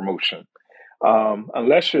was a promotion.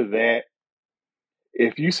 Unless you're that,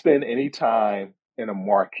 if you spend any time in a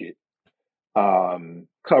market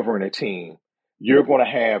covering a team, you're going to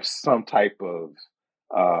have some type of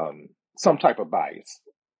bias.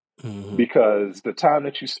 Because the time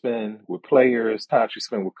that you spend with players, time that you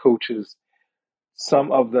spend with coaches,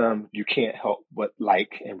 some of them you can't help but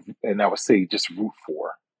like and I would say just root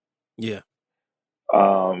for. Yeah.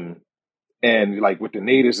 And like with the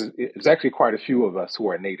natives, it's actually quite a few of us who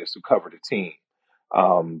are natives who cover the team.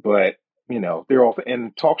 But they're all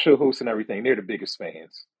and talk show hosts and everything. They're the biggest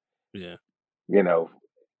fans. Yeah.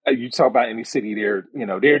 You talk about any city,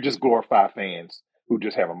 they're just glorified fans who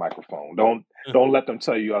just have a microphone. Don't let them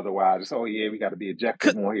tell you otherwise. It's, oh yeah, we got to be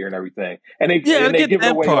ejected on here and everything. And they give it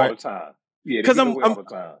away all the time. Yeah, they give it away all the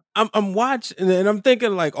time. I'm watching and I'm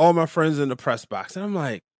thinking like all my friends in the press box, and I'm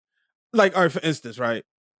like, all right, for instance, right?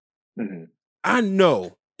 Mm-hmm. I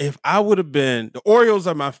know if I would have been, the Orioles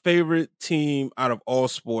are my favorite team out of all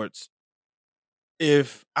sports.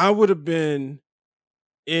 If I would have been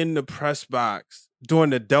in the press box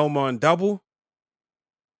during the Delmon double,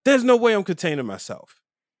 there's no way I'm containing myself.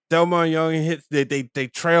 Delmon Young hits, they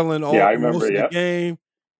trailing all most of the game.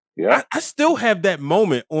 Yeah, I still have that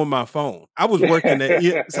moment on my phone. I was working at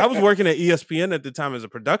ESPN at the time as a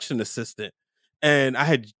production assistant, and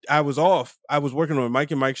I was off. I was working on a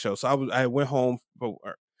Mike and Mike show, so I went home for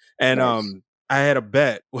work, and nice. I had a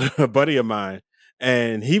bet with a buddy of mine,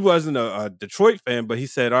 and he wasn't a Detroit fan, but he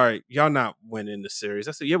said, "All right, y'all not winning the series."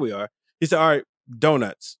 I said, "Yeah, we are." He said, "All right,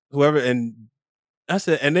 donuts, whoever," and I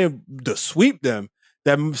said, and then to sweep them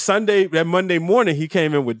that Monday morning, he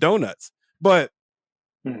came in with donuts, but.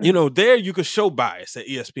 There you could show bias at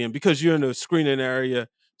ESPN because you're in the screening area.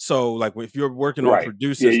 So, like, if you're working on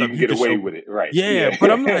producers, you can get away with it, right? Yeah,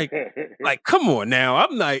 but I'm like, come on now.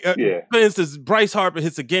 I'm like, for instance, Bryce Harper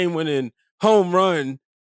hits a game-winning home run.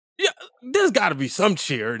 Yeah, there's got to be some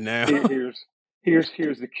cheer now. Here's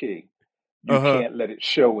the key: you can't let it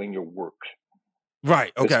show in your work,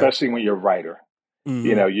 right? Okay, especially when you're a writer.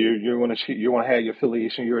 You want to have your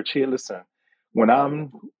affiliation. You're a cheer. Listen, when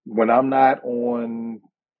I'm not on.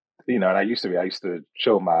 And I used to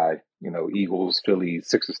show my, Eagles, Phillies,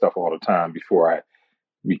 Sixers stuff all the time before I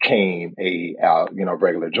became a,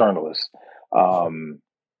 regular journalist. And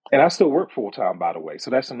I still work full time, by the way. So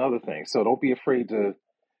that's another thing. So don't be afraid to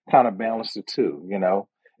kind of balance the two.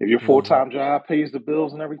 If your full time job pays the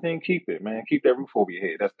bills and everything, keep it, man. Keep that roof over your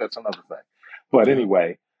head. That's another thing. But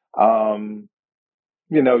anyway,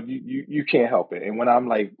 you can't help it. And when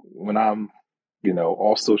I'm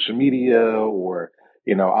off social media or,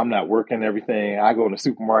 I'm not working everything. I go in the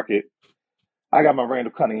supermarket. I got my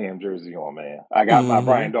Randall Cunningham jersey on, man. I got my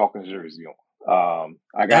Brian Dawkins jersey on.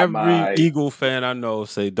 I got every Eagle fan I know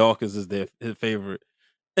say Dawkins is his favorite.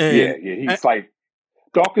 And he's like,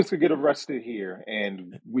 Dawkins could get arrested here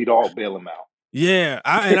and we'd all bail him out. Yeah,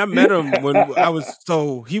 I met him when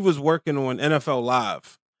he was working on NFL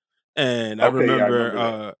Live. And I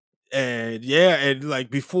remember and like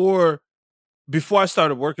before I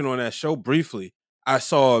started working on that show briefly, I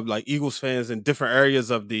saw like Eagles fans in different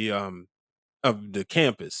areas of the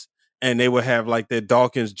campus, and they would have like their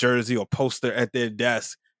Dawkins jersey or poster at their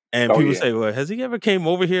desk. And people say, "Well, has he ever came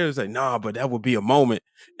over here?" It's like, "Nah, but that would be a moment."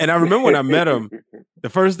 And I remember when I met him, the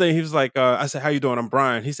first thing he was like, I said, "How you doing? I'm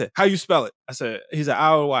Brian." He said, "How you spell it?" He said,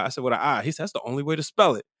 I said, "With an I." He said, "That's the only way to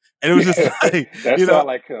spell it." And it was just like, that's not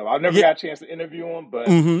like him. I've never got a chance to interview him, but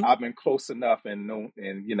I've been close enough and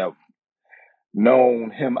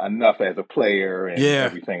known him enough as a player and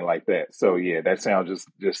everything like that. So that sounds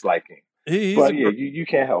just like him. You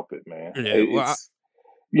can't help it, man.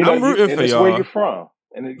 Yeah, I'm rooting for it's y'all. where you're from,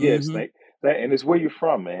 and it's where you're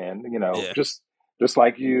from, man. Just just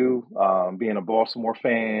like you, being a Baltimore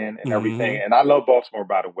fan and Mm-hmm. everything. And I love Baltimore,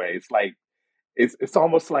 by the way. It's like it's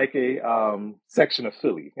almost like a section of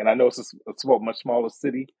Philly, and I know it's a much smaller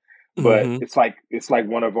city, but Mm-hmm. it's like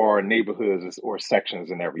one of our neighborhoods or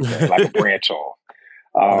sections and everything, like a branch off.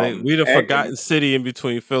 We the And forgotten city in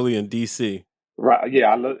between Philly and DC. right, yeah,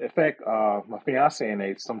 I love. In fact, my fiance and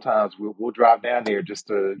I sometimes we'll drive down there just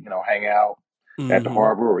to hang out at the Mm-hmm.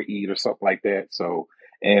 harbor or eat or something like that. So,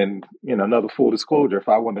 and another full disclosure, if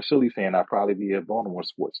I wasn't a Philly fan, I'd probably be a Baltimore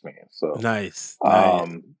sports fan. So, Nice, nice.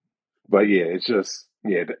 um, but yeah, it's just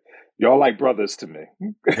y'all like brothers to me.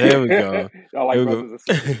 There we go. Y'all like There we go. brothers and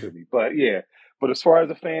sisters to me. But yeah, but as far as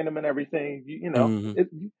the fandom and everything,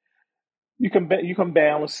 Mm-hmm. you can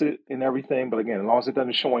balance it and everything, but again, as long as it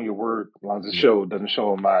doesn't show on your work, as long as Yeah. doesn't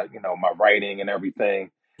show on my my writing and everything,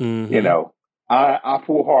 you Mm-hmm. know, I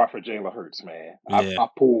pull hard for Jalen Hurts, man. Yeah. I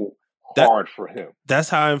pull That hard for him. that's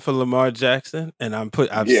how I'm for Lamar Jackson. And I've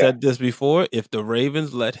Yeah, said this before. If the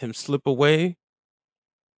Ravens let him slip away,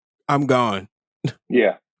 I'm gone.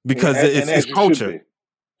 yeah, Because and it's as you should culture.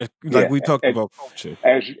 be. Like Yeah, we talked about culture.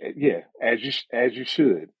 as you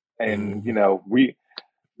should, and Mm-hmm. we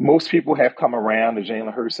most people have come around to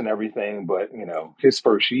Jalen Hurts and everything, but his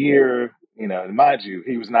first year, and mind you,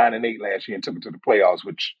 he was 9-8 last year and took it to the playoffs,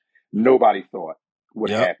 which nobody thought would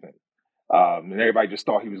Yep. happen. And everybody just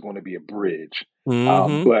thought he was going to be a bridge.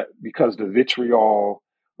 Mm-hmm. But because the vitriol,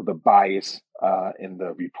 the bias, in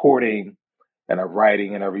the reporting and the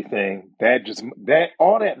writing and everything, that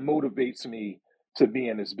all that motivates me to be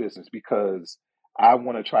in this business because I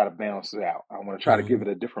want to try to balance it out. I want to try to give Mm-hmm.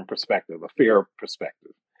 it a different perspective, a fair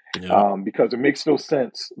perspective, Yep. because it makes no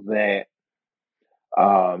sense that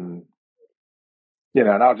um, and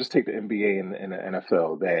I'll just take the NBA and the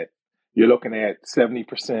NFL that you're looking at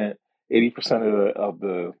 70%, 80% of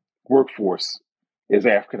the workforce is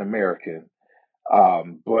African American,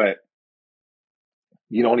 but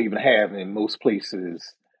you don't even have in most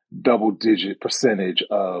places double digit percentage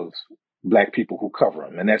of black people who cover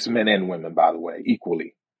them, and that's men and women, by the way,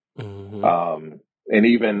 equally. Mm-hmm. Um, and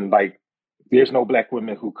even like, there's no black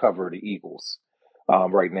women who cover the Eagles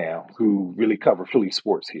right now, who really cover Philly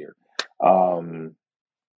sports here.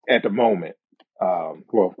 At the moment.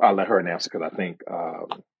 Well, I'll let her announce it because I think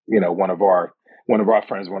one of our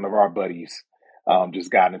friends, one of our buddies,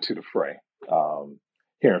 just got into the fray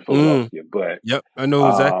here in Mm. Philadelphia. But Yep. I know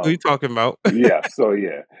exactly what you're um, talking about. yeah, so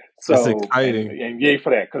yeah, It's so exciting. and yay for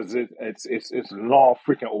that because it's long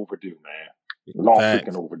freaking overdue, man, long freaking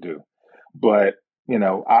Facts. overdue. But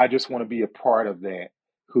I just want to be a part of that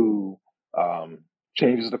who um,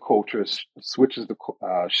 changes the culture, switches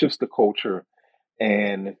shifts the culture,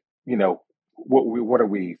 and what are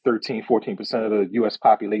we, 13-14% of the US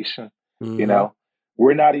population. you Mm-hmm. know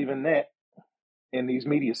we're not even that in these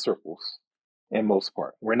media circles. In most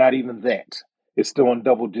part, we're not even that. It's still in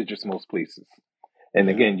double digits most places. And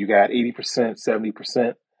Yeah. again, you got 80%,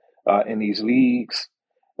 70% in these leagues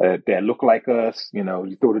that look like us. You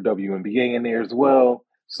throw the WNBA in there as well.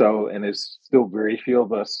 So, and there's still very few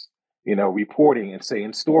of us, reporting and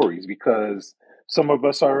saying stories because some of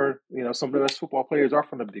us football players are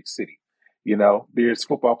from the big city. There's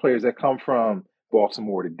football players that come from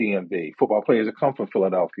Baltimore, the DMV, football players that come from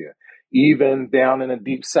Philadelphia, even down in the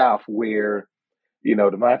deep South where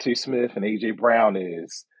DeMonte Smith and AJ Brown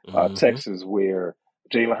is, Mm-hmm. Texas, where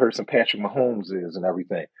Jalen Hurts and Patrick Mahomes is, and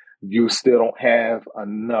everything. You still don't have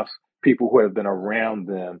enough people who have been around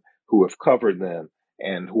them, who have covered them,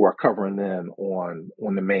 and who are covering them on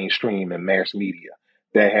the mainstream and mass media.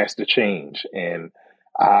 That has to change. And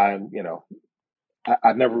I,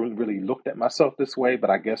 I never really looked at myself this way, but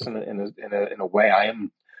I guess in a way, I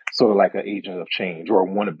am sort of like an agent of change, or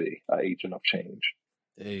want to be an agent of change.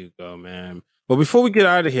 There you go, man. But before we get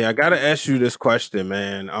out of here, I gotta ask you this question,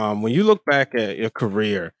 man. When you look back at your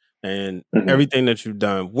career and Mm-hmm. everything that you've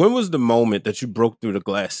done, when was the moment that you broke through the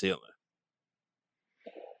glass ceiling?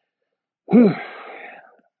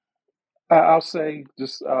 I'll say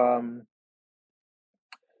just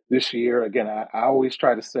this year again. I always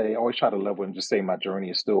try to say, always try to level and just say my journey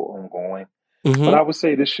is still ongoing. But Mm-hmm. I would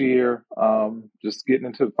say this year, just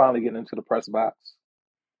finally getting into the press box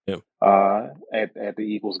Yeah. at the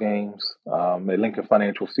Eagles games at Lincoln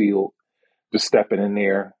Financial Field, just stepping in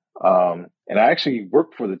there. And I actually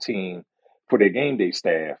worked for the team for their game day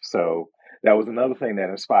staff, so that was another thing that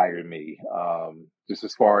inspired me. Just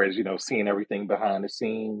as far as seeing everything behind the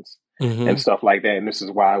scenes and Mm-hmm. stuff like that. And this is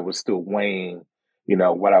why I was still weighing,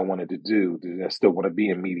 what I wanted to do. I still want to be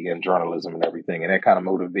in media and journalism and everything, and that kind of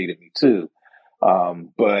motivated me too.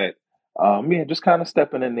 But yeah, just kind of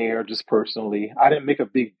stepping in there, just personally. I didn't make a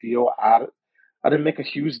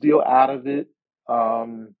huge deal out of it.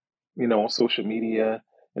 on social media,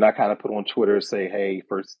 and I kind of put on Twitter, say, hey,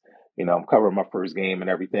 first, I'm covering my first game and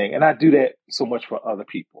everything. And I do that so much for other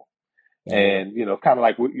people. Yeah. And, kind of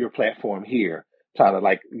like with your platform here, trying to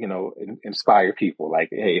like, inspire people like,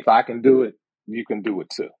 hey, if I can do it, you can do it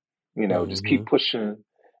too. Just keep pushing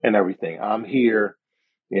and everything. I'm here,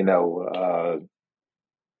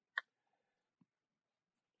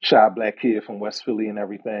 shy black kid from West Philly and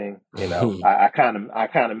everything. I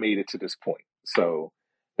kind of made it to this point. So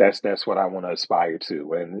that's what I want to aspire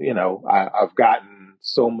to. And, I've gotten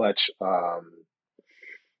so much,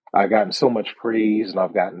 I've gotten so much praise and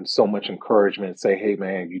I've gotten so much encouragement. Say, hey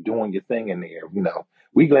man, you're doing your thing in there.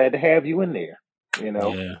 We glad to have you in there.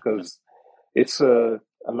 Yeah. Because it's a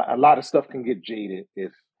lot of stuff can get jaded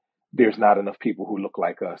if there's not enough people who look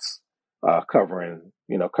like us covering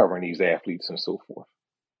these athletes and so forth.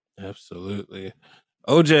 Absolutely.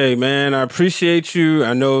 OJ, man, I appreciate you.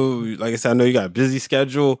 I know, like I said, I know you got a busy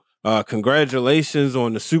schedule. Congratulations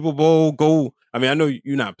on the Super Bowl. I know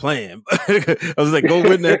you're not playing, but I was like, go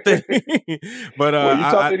win that thing. But well, you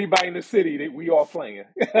talk to anybody in the city, we all playing.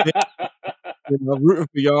 Rooting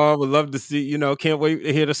for y'all. Would love to see, can't wait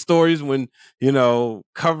to hear the stories when,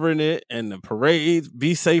 covering it and the parades.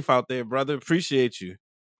 Be safe out there, brother. Appreciate you.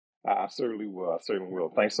 I certainly will.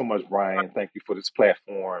 Thanks so much, Brian. Thank you for this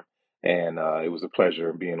platform. And it was a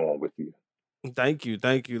pleasure being on with you. Thank you.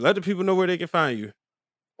 Let the people know where they can find you.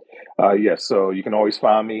 Yes, so you can always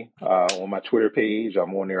find me on my Twitter page.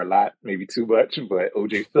 I'm on there a lot, maybe too much, but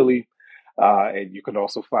OJ Philly. And you can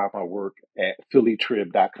also find my work at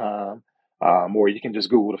phillytrib.com. Or you can just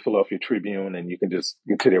Google the Philadelphia Tribune and you can just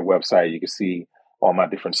get to their website. You can see all my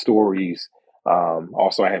different stories.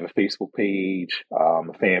 Also, I have a Facebook page,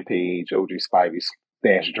 a fan page, OJ Spivey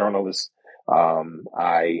 _journalist.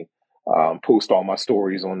 I post all my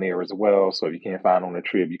stories on there as well. So if you can't find on the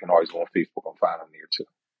Trib, you can always go on Facebook and find them there too.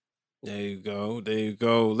 There you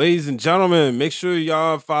go. Ladies and gentlemen, make sure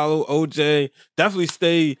y'all follow OJ. Definitely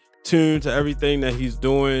stay tuned to everything that he's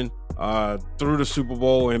doing through the Super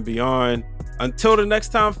Bowl and beyond. Until the next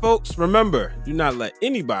time, folks, remember, do not let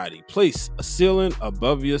anybody place a ceiling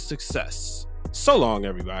above your success. So long,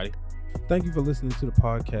 everybody. Thank you for listening to the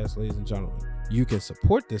podcast, ladies and gentlemen. You can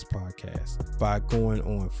support this podcast by going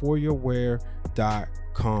on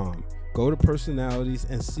foryourwear.com. Go to personalities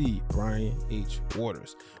and see Brian H.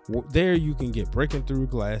 Waters. There you can get Breaking Through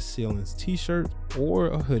Glass Ceilings t-shirt or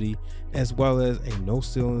a hoodie, as well as a No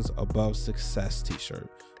Ceilings Above Success t-shirt.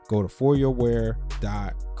 Go to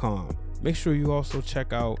foryourwear.com. Make sure you also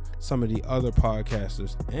check out some of the other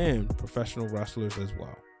podcasters and professional wrestlers as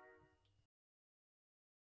well.